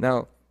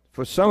 Now,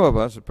 for some of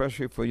us,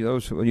 especially for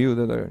those of you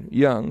that are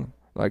young,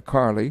 like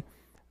Carly,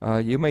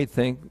 you may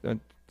think that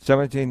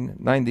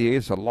 1798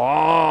 is a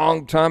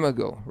long time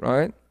ago,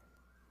 right?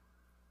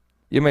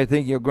 You may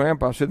think your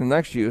grandpa sitting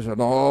next to you is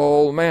an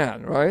old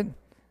man, right?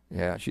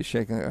 Yeah, she's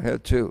shaking her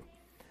head too.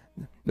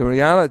 The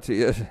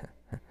reality is,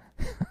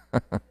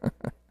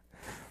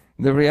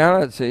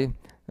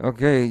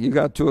 okay, you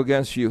got two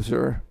against you,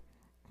 sir.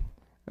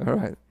 All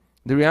right.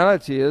 The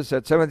reality is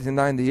that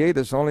 1798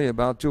 is only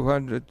about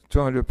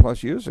 200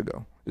 plus years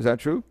ago. Is that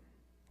true?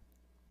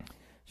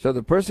 So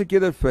the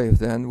persecuted faith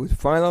then would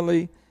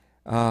finally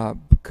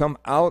come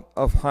out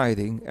of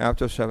hiding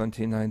after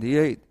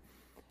 1798.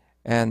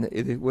 And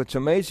what's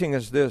amazing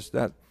is this,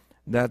 that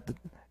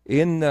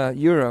in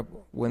Europe,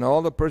 when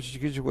all the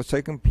persecution was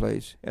taking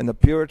place and the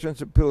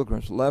Puritans and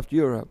Pilgrims left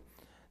Europe,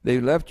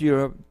 they left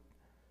Europe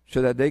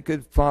so that they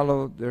could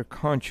follow their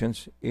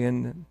conscience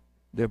in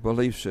their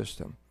belief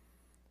system.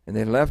 And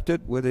they left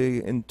it with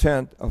the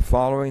intent of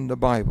following the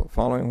Bible.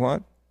 Following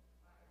what?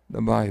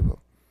 The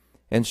Bible.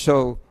 And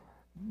so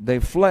they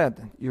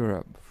fled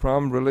Europe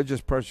from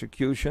religious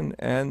persecution,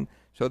 and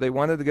so they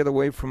wanted to get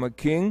away from a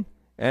king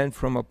and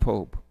from a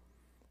pope.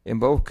 In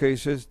both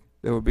cases,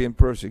 they were being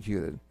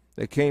persecuted.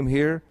 They came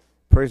here.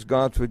 Praise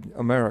God for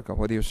America.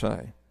 What do you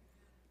say?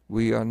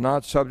 We are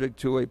not subject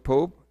to a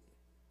pope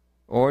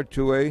or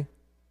to a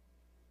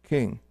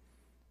king.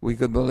 We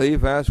could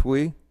believe as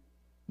we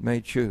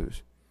may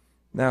choose.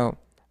 Now,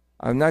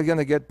 I'm not going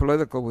to get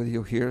political with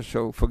you here,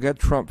 so forget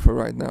Trump for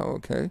right now,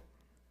 okay?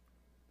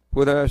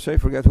 Who did I say?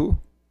 Forget who?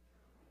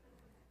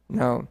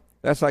 Now,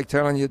 that's like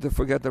telling you to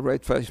forget the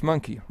red-faced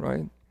monkey,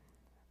 right?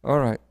 All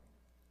right.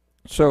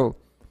 So,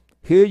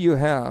 here you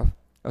have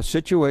a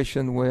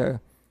situation where,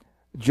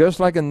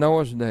 just like in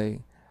Noah's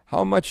day,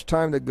 how much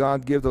time did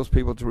God give those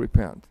people to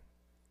repent?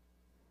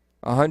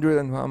 100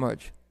 and how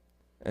much?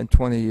 And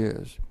 20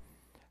 years.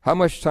 How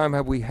much time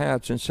have we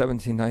had since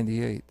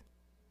 1798?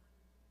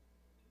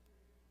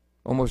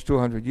 Almost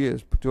 200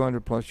 years,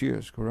 200 plus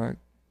years, correct?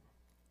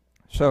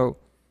 So,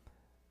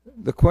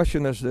 the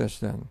question is this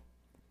then.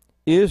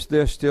 Is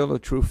there still a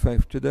true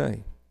faith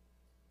today?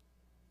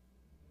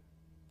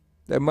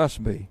 There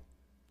must be.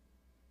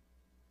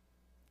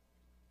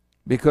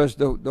 Because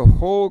the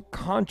whole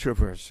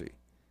controversy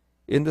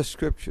in the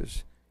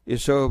scriptures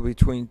is so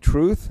between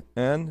truth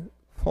and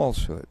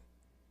falsehood.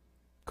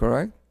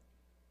 Correct?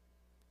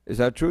 Is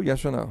that true?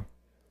 Yes or no?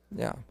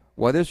 Yeah.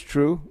 What is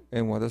true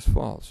and what is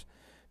false?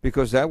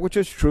 Because that which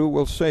is true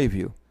will save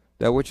you.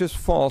 That which is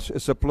false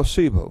is a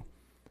placebo,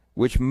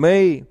 which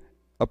may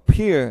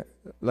appear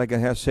like it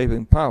has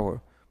saving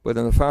power, but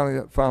in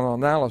the final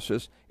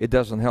analysis, it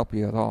doesn't help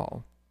you at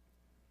all.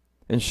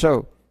 And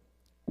so,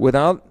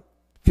 without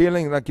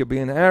feeling like you're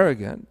being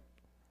arrogant,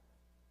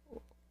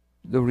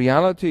 the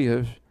reality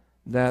is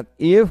that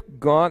if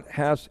God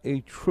has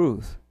a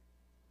truth,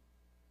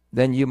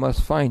 then you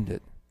must find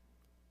it,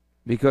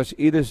 because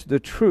it is the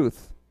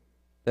truth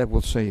that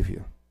will save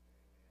you.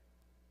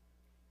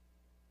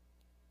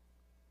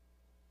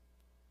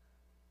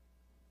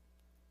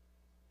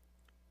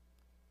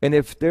 And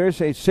if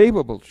there's a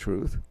savable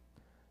truth,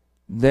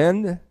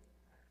 then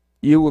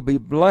you will be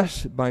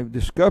blessed by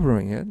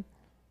discovering it,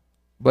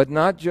 but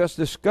not just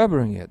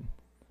discovering it,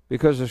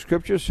 because the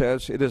scripture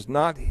says it is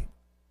not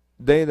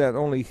they that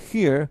only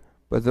hear,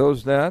 but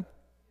those that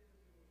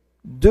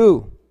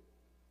do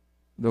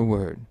the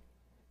word.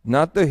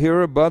 Not the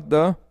hearer, but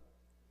the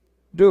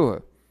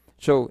doer.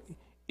 So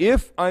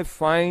if I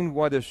find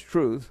what is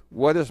truth,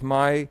 what is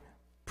my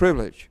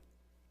privilege?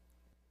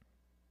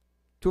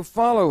 To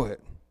follow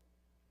it.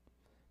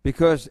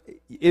 Because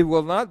it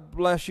will not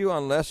bless you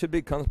unless it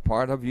becomes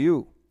part of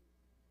you.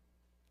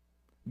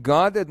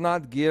 God did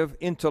not give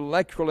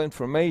intellectual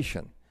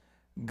information.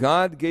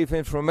 God gave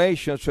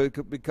information so it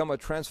could become a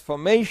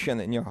transformation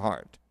in your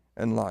heart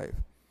and life.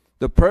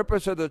 The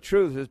purpose of the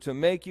truth is to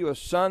make you a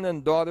son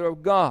and daughter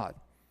of God.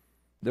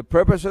 The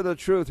purpose of the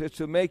truth is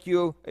to make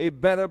you a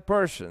better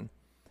person.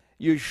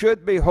 You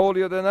should be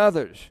holier than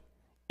others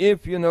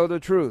if you know the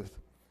truth.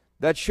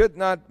 That should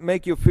not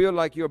make you feel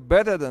like you're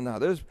better than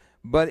others,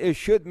 but it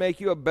should make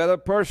you a better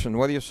person.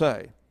 What do you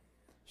say?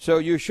 So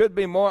you should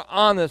be more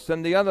honest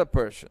than the other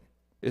person.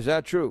 Is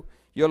that true?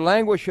 Your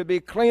language should be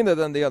cleaner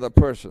than the other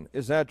person.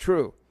 Is that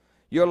true?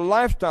 Your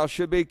lifestyle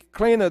should be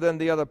cleaner than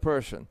the other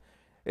person.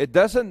 It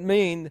doesn't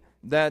mean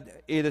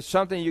that it is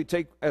something you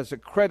take as a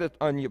credit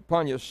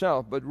upon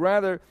yourself, but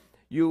rather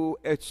you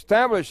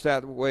establish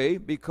that way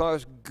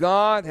because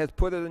God has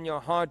put it in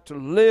your heart to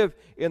live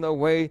in a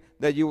way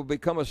that you will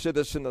become a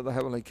citizen of the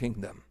heavenly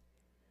kingdom.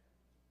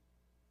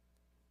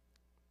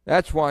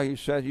 That's why he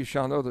said, you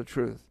shall know the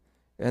truth,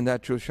 and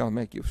that truth shall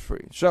make you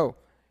free. So,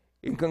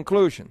 in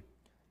conclusion,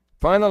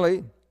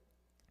 finally,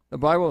 the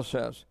Bible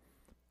says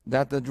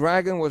that the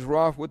dragon was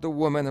wroth with the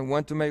woman and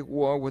went to make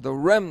war with the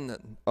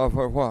remnant of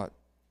her what?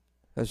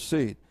 Her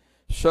seed.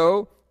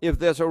 So, if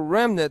there's a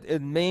remnant,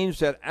 it means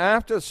that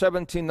after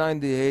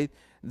 1798,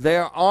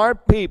 there are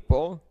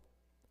people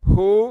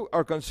who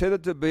are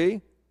considered to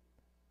be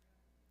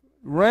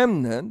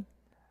remnant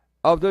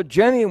of the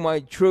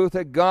genuine truth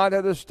that God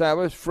had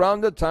established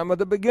from the time of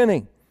the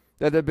beginning,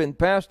 that had been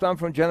passed on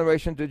from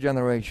generation to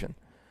generation.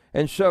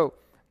 And so,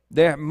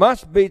 there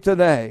must be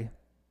today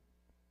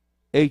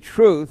a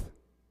truth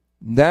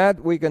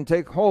that we can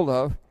take hold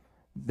of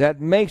that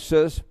makes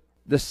us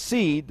the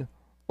seed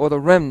or the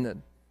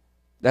remnant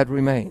that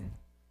remain.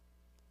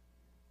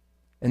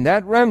 And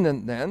that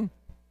remnant then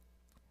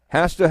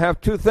has to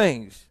have two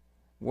things.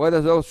 What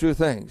are those two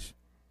things?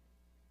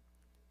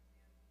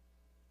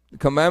 The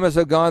commandments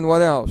of God,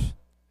 what else?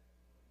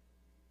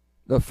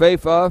 The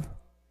faith of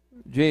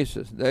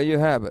Jesus. There you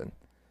have it.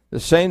 The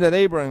same that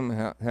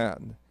Abraham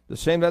had. The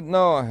same that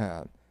Noah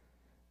had.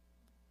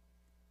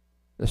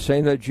 The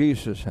same that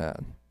Jesus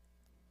had.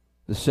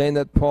 The same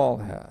that Paul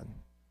had.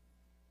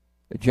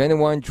 A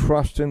genuine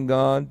trust in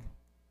God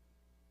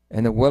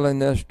and a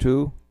willingness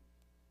to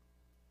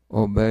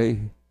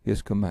obey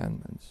his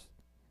commandments.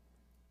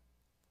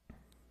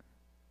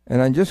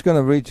 And I'm just going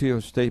to read to you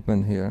a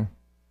statement here.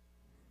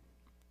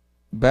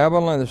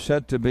 Babylon is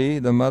said to be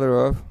the mother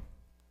of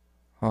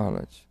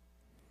harlots.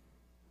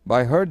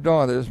 By her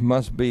daughters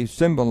must be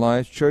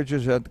symbolized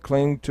churches that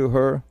cling to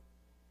her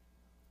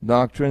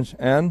doctrines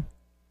and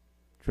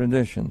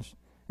traditions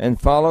and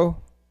follow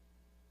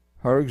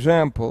her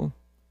example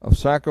of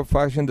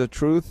sacrificing the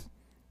truth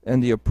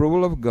and the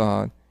approval of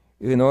God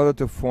in order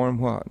to form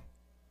what?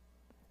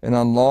 An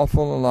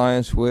unlawful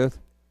alliance with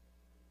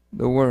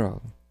the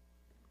world.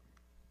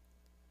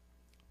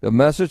 The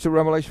message of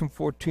Revelation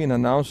 14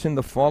 announcing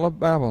the fall of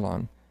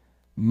Babylon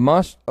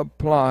must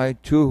apply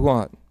to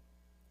what?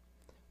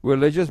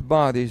 Religious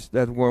bodies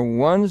that were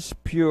once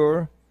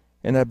pure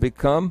and have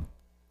become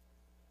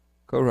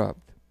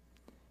corrupt.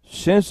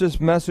 Since this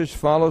message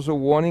follows a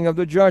warning of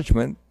the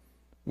judgment,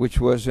 which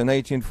was in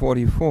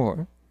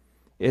 1844,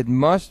 it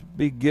must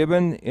be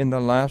given in the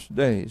last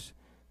days.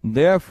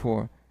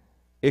 Therefore,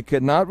 it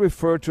cannot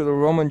refer to the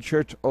Roman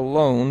Church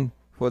alone,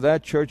 for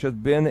that church has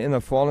been in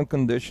a fallen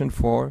condition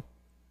for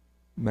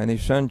many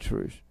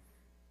centuries.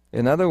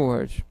 In other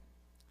words,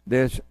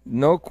 there's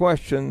no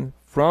question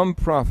from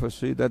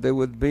prophecy that there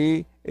would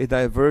be a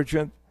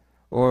divergent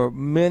or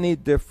many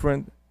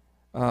different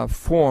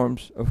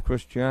forms of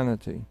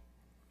Christianity.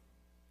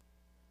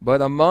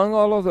 But among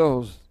all of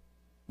those,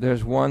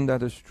 there's one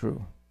that is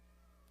true.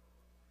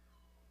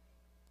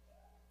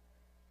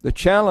 The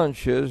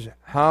challenge is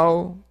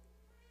how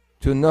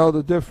to know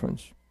the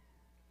difference.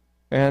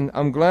 And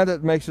I'm glad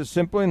it makes it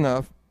simple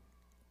enough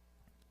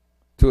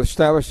to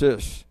establish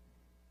this.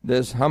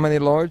 There's how many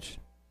Lords?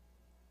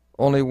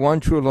 Only one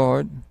true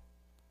Lord,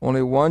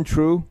 only one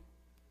true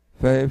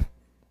faith,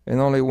 and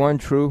only one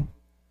true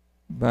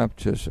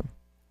baptism.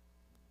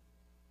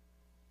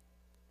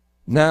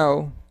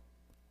 Now,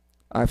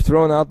 I've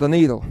thrown out the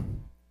needle.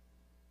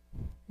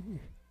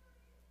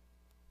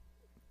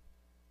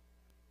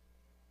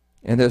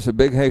 and there's a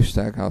big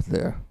haystack out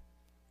there.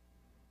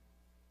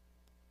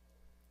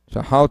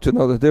 So how to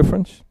know the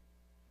difference?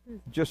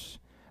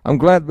 I'm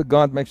glad that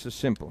God makes it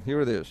simple.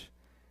 Here it is.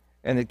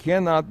 And it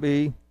cannot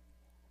be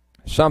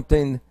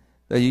something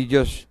that you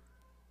just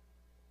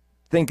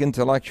think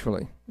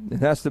intellectually. It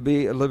has to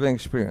be a living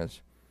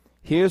experience.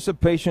 Here's the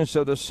patience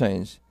of the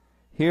saints.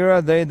 Here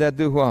are they that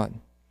do what?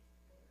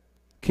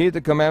 Keep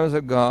the commandments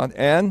of God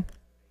and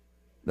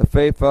the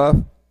faith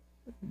of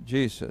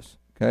Jesus.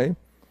 Okay?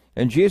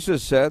 And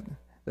Jesus said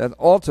that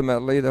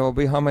ultimately there will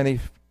be how many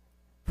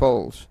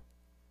folds?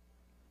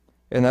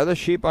 And other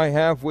sheep I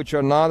have which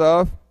are not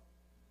of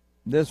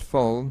this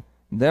fold,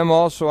 them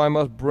also I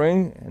must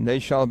bring, and they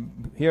shall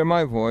hear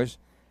my voice,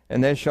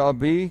 and they shall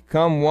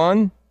become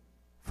one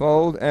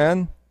fold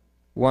and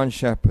one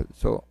shepherd.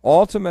 So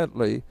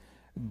ultimately,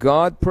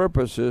 God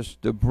purposes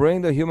to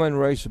bring the human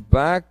race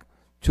back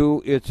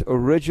to its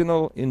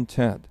original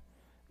intent.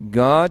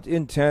 God's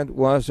intent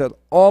was that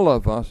all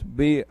of us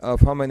be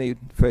of how many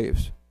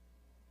faiths?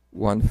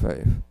 One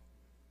faith.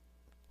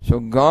 So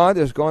God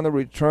is going to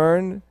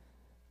return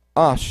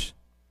us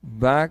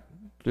back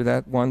to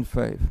that one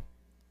faith.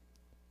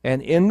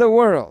 And in the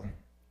world,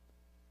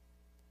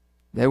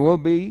 there will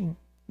be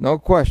no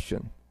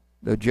question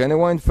the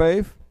genuine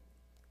faith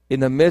in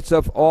the midst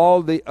of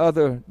all the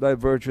other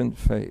divergent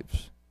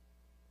faiths.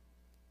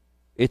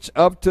 It's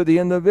up to the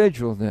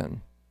individual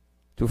then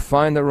to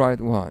find the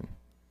right one.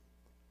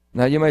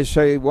 Now you may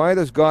say, why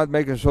does God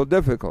make it so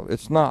difficult?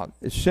 It's not.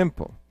 It's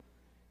simple.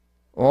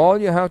 All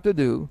you have to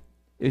do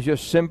is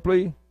just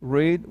simply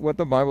read what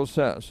the Bible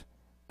says.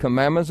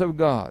 Commandments of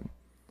God.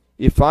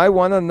 If I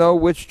want to know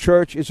which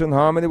church is in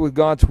harmony with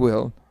God's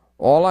will,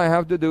 all I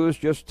have to do is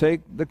just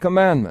take the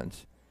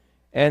commandments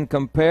and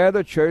compare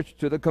the church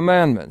to the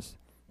commandments.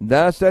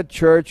 Does that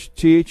church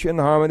teach in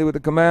harmony with the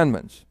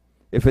commandments?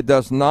 If it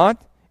does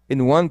not,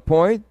 in one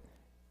point,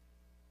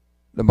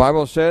 the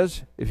Bible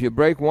says, if you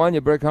break one,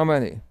 you break how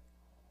many?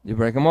 You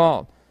break them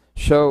all.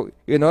 So,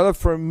 in order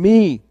for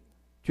me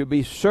to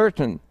be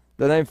certain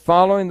that I'm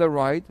following the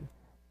right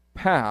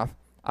path,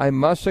 I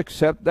must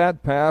accept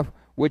that path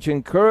which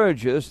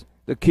encourages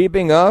the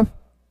keeping of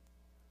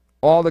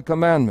all the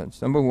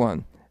commandments, number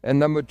one. And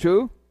number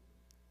two,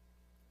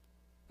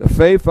 the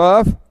faith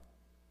of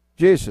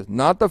Jesus.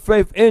 Not the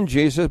faith in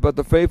Jesus, but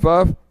the faith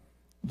of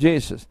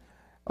Jesus.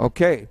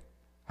 Okay,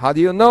 how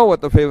do you know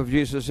what the faith of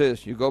Jesus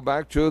is? You go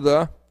back to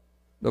the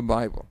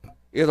Bible.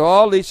 It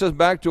all leads us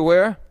back to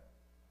where?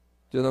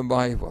 To the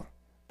Bible.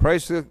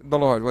 Praise the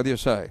Lord. What do you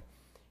say?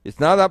 It's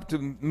not up to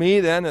me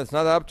then. It's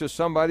not up to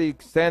somebody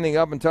standing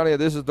up and telling you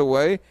this is the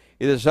way.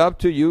 It is up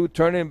to you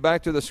turning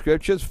back to the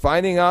Scriptures,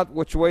 finding out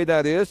which way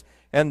that is,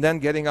 and then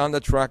getting on the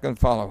track and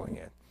following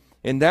it.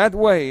 In that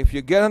way, if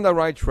you get on the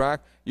right track,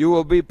 you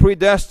will be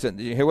predestined.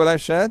 Did you hear what I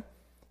said?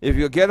 If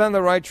you get on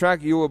the right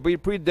track, you will be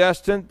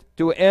predestined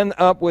to end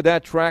up where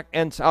that track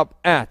ends up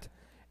at.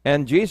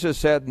 And Jesus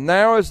said,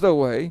 narrow is the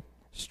way,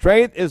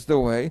 straight is the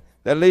way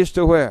that leads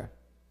to where?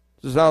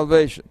 To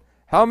salvation.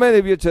 How many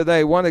of you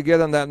today want to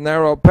get on that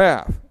narrow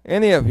path?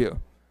 Any of you?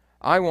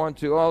 I want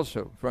to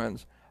also,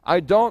 friends. I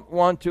don't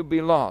want to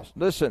be lost.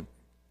 Listen,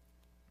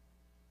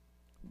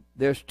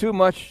 there's too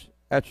much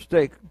at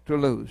stake to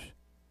lose.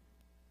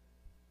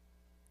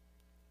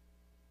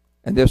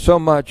 And there's so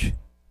much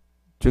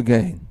to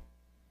gain.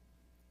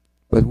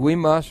 But we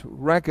must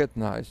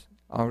recognize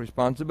our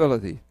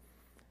responsibility.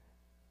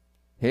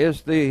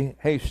 Here's the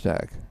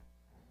haystack.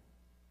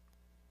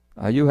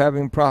 Are you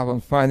having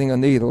problems finding a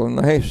needle in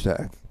the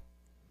haystack?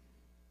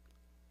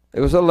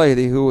 There was a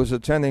lady who was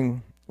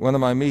attending one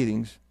of my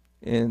meetings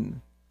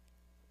in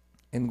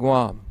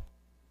Guam.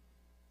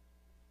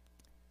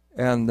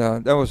 And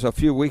that was a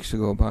few weeks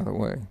ago, by the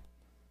way.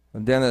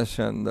 Dennis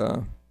and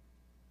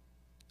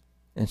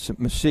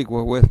Mystique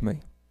were with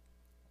me.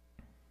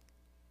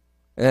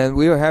 And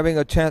we were having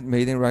a tent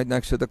meeting right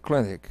next to the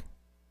clinic.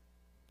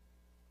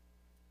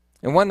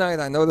 And one night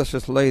I noticed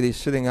this lady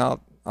sitting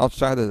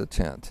outside of the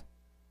tent.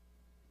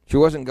 She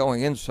wasn't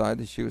going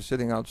inside, she was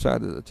sitting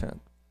outside of the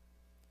tent.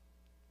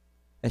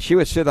 And she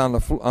would sit on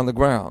the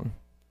ground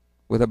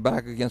with her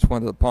back against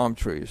one of the palm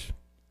trees.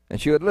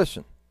 And she would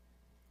listen.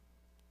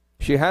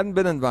 She hadn't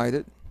been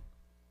invited.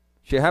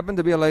 She happened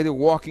to be a lady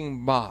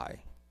walking by.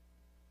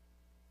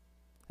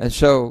 And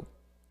so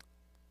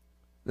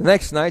the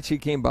next night she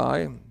came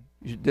by,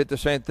 she did the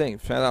same thing,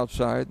 sat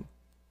outside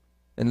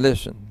and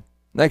listened.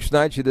 Next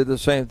night she did the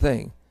same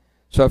thing.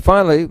 So I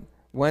finally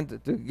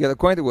went to get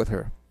acquainted with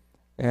her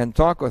and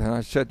talk with her. And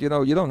I said, you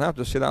don't have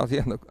to sit out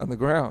here on the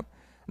ground.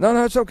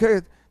 No, it's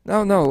okay.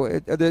 No,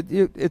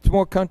 it's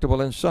more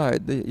comfortable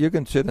inside. You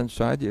can sit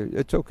inside.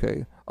 It's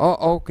okay.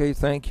 Oh, okay,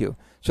 thank you.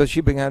 So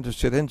she began to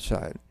sit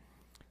inside.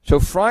 So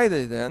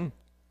Friday then,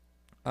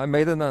 I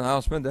made an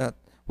announcement that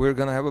we're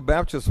going to have a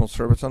baptismal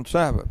service on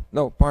Sabbath.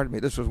 No, pardon me,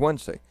 this was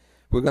Wednesday.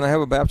 We're going to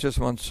have a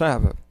baptism on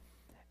Sabbath.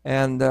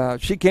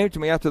 And she came to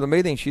me after the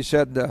meeting. She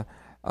said,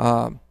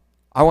 I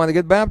want to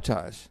get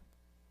baptized.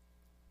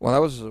 Well,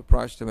 that was a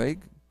surprise to me.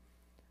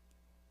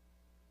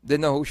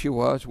 Didn't know who she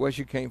was, where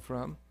she came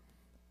from.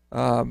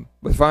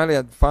 But finally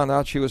I found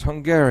out she was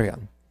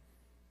Hungarian.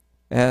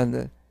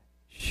 And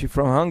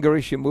from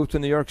Hungary, she moved to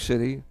New York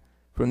City.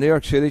 From New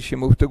York City, she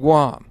moved to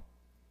Guam.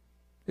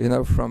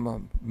 From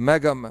a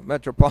mega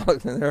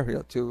metropolitan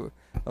area to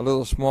a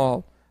little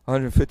small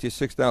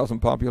 156,000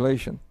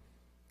 population.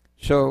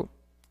 So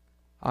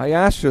I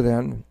asked her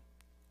then,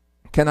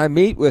 can I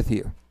meet with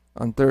you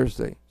on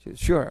Thursday? She said,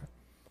 sure.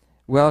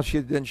 Well,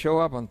 she didn't show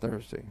up on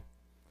Thursday.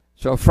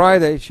 So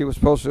Friday, she was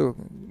supposed to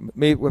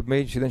meet with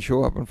me. She didn't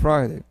show up on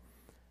Friday.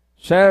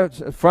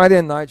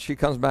 Friday night, she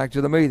comes back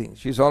to the meeting.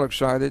 She's all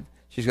excited.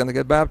 She's going to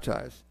get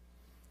baptized.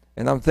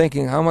 And I'm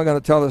thinking, how am I going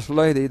to tell this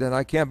lady that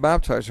I can't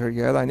baptize her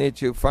yet? I need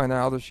to find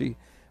out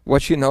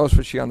what she knows,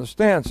 what she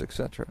understands,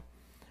 etc.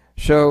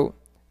 So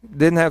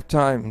didn't have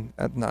time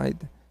at night.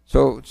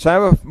 So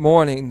Sabbath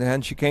morning,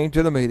 then, she came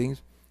to the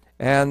meetings.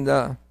 And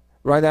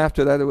right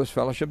after that, it was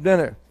fellowship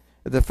dinner.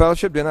 At the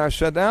fellowship dinner, I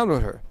sat down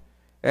with her.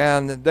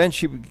 And then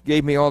she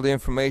gave me all the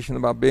information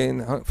about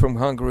being from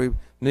Hungary,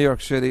 New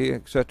York City,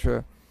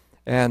 etc.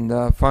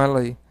 And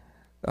finally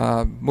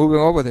moving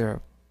over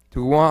there to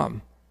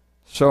Guam.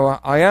 So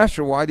I asked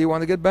her, why do you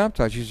want to get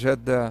baptized? She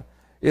said, I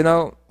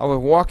was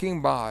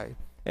walking by,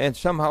 and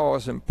somehow I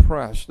was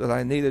impressed that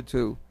I needed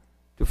to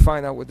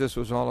find out what this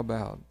was all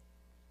about.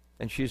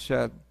 And she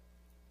said,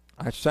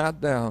 I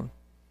sat down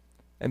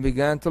and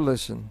began to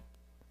listen.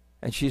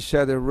 And she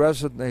said it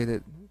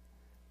resonated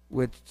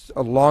with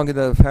a longing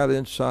that I've had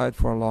inside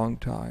for a long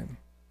time.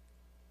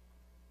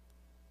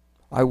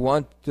 I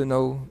want to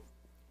know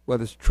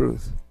what is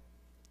truth,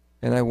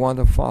 and I want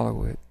to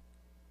follow it.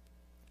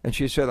 And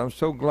she said, I'm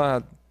so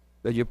glad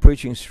that you're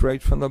preaching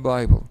straight from the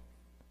Bible,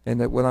 and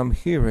that what I'm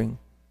hearing,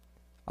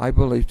 I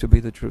believe to be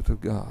the truth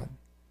of God,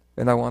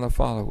 and I want to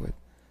follow it.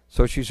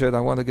 So she said,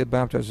 I want to get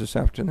baptized this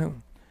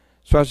afternoon.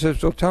 So I said,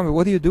 so tell me,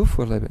 what do you do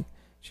for a living?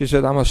 She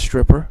said, I'm a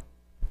stripper.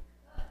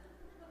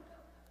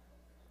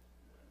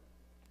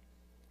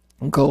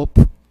 Gulp.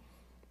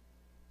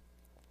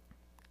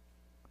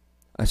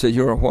 I said,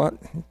 you're a what?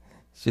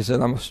 She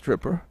said, I'm a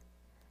stripper.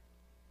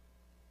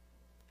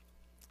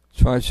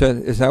 So I said,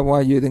 is that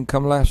why you didn't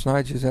come last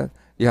night? She said,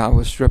 yeah, I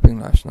was stripping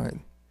last night.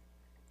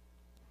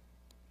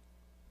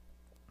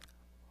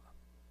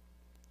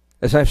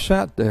 As I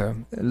sat there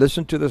and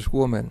listened to this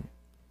woman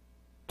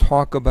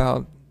talk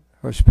about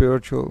her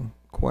spiritual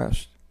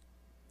quest,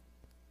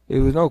 it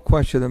was no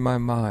question in my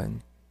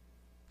mind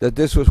that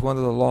this was one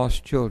of the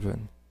lost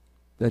children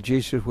that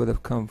Jesus would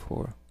have come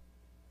for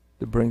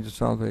to bring to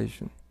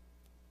salvation.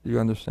 Do you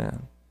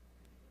understand?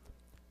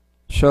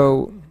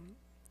 So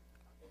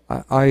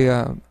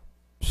I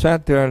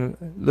sat there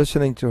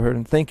listening to her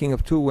and thinking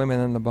of two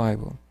women in the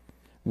Bible.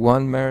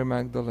 One, Mary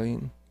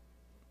Magdalene,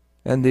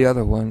 and the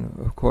other one,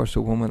 of course,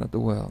 the woman at the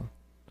well,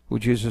 who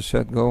Jesus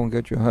said, go and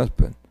get your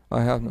husband.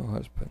 I have no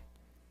husband.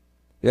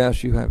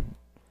 Yes, you have.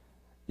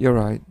 You're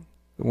right.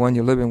 The one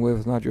you're living with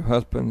is not your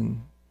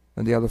husband,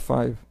 and the other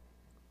five.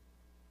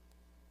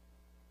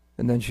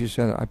 And then she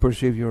said, I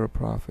perceive you're a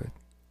prophet.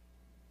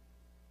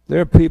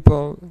 There are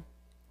people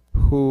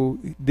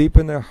who, deep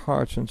in their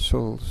hearts and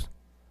souls,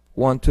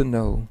 want to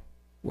know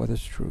what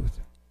is truth.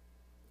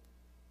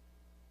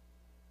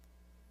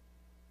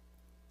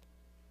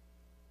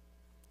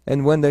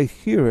 And when they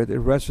hear it, it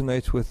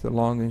resonates with the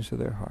longings of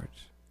their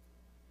hearts.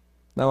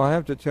 Now I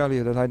have to tell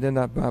you that I did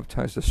not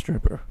baptize the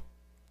stripper.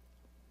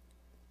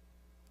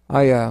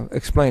 I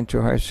explained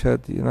to her, I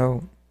said,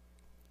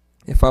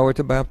 if I were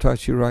to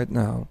baptize you right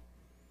now,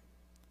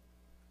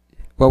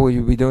 what will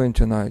you be doing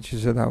tonight? She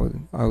said,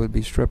 I would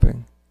be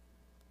stripping.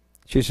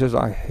 She says,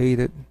 I hate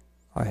it.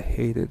 I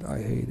hate it. I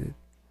hate it.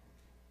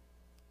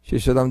 She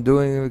said, I'm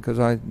doing it because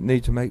I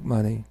need to make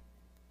money.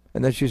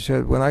 And then she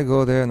said, when I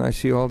go there and I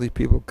see all these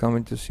people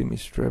coming to see me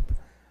strip,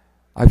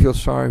 I feel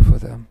sorry for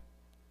them.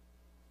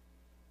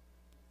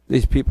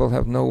 These people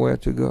have nowhere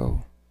to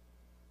go.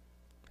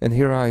 And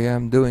here I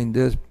am doing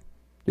this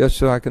just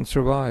so I can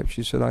survive.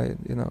 She said,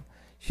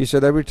 she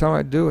said, every time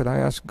I do it, I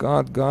ask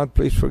God, God,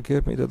 please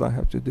forgive me that I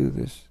have to do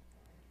this.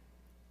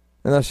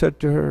 And I said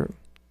to her,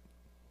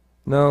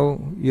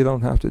 no, you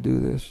don't have to do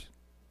this.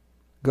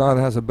 God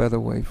has a better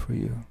way for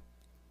you.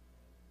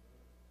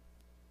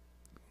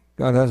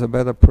 God has a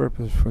better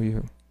purpose for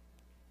you.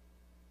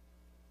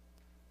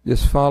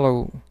 Just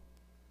follow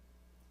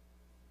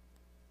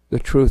the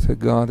truth that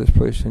God has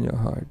placed in your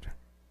heart,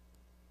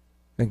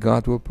 and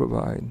God will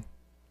provide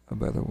a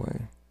better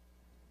way.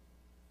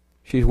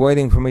 She's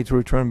waiting for me to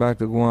return back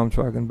to Guam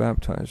so I can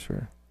baptize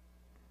her.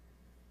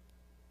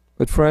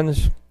 But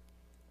friends,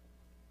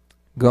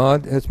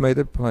 God has made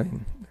it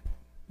plain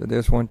that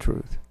there's one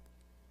truth,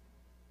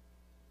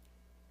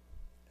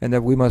 and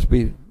that we must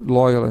be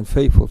loyal and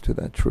faithful to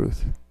that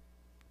truth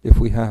if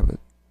we have it.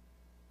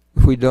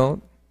 If we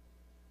don't,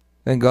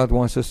 then God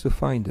wants us to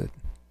find it.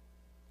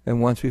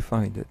 And once we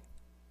find it,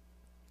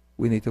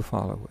 we need to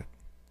follow it.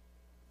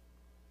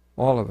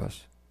 All of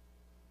us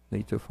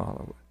need to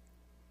follow it.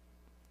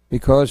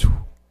 Because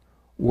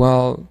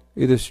while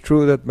it is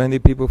true that many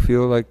people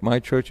feel like my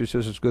church is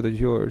just as good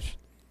as yours,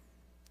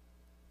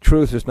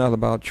 truth is not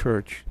about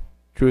church.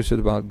 Truth is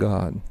about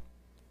God.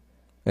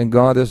 And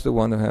God is the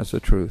one who has the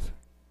truth.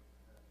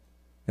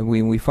 And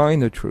when we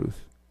find the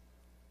truth,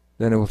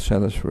 then it will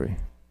set us free.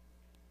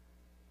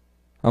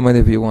 How many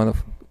of you want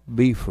to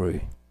be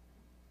free?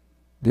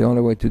 The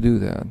only way to do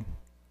that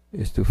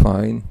is to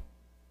find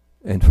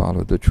and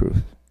follow the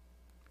truth.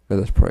 Let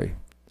us pray.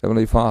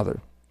 Heavenly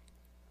Father,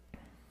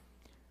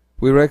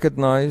 we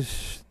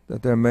recognize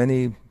that there are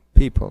many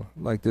people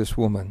like this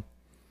woman.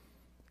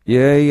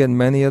 Yea, in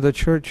many other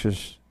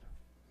churches,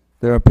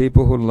 there are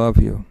people who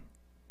love you,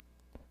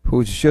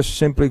 who's just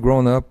simply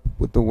grown up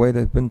with the way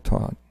they've been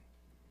taught.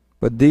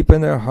 But deep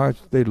in their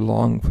hearts, they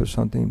long for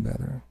something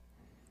better.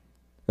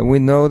 And we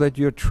know that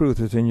your truth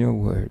is in your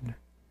word.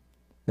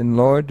 And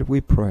Lord,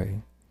 we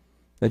pray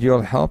that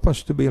you'll help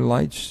us to be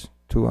lights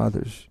to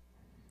others,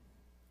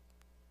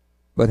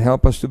 but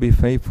help us to be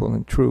faithful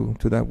and true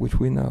to that which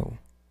we know.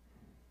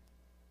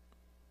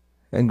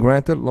 And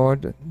grant it,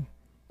 Lord,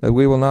 that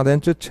we will not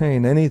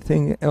entertain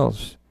anything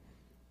else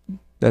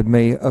that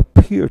may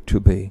appear to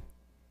be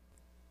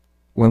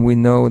when we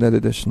know that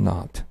it is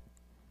not.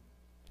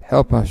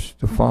 Help us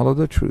to follow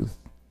the truth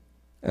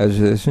as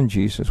it is in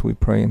Jesus. We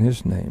pray in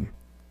his name.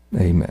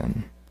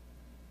 Amen.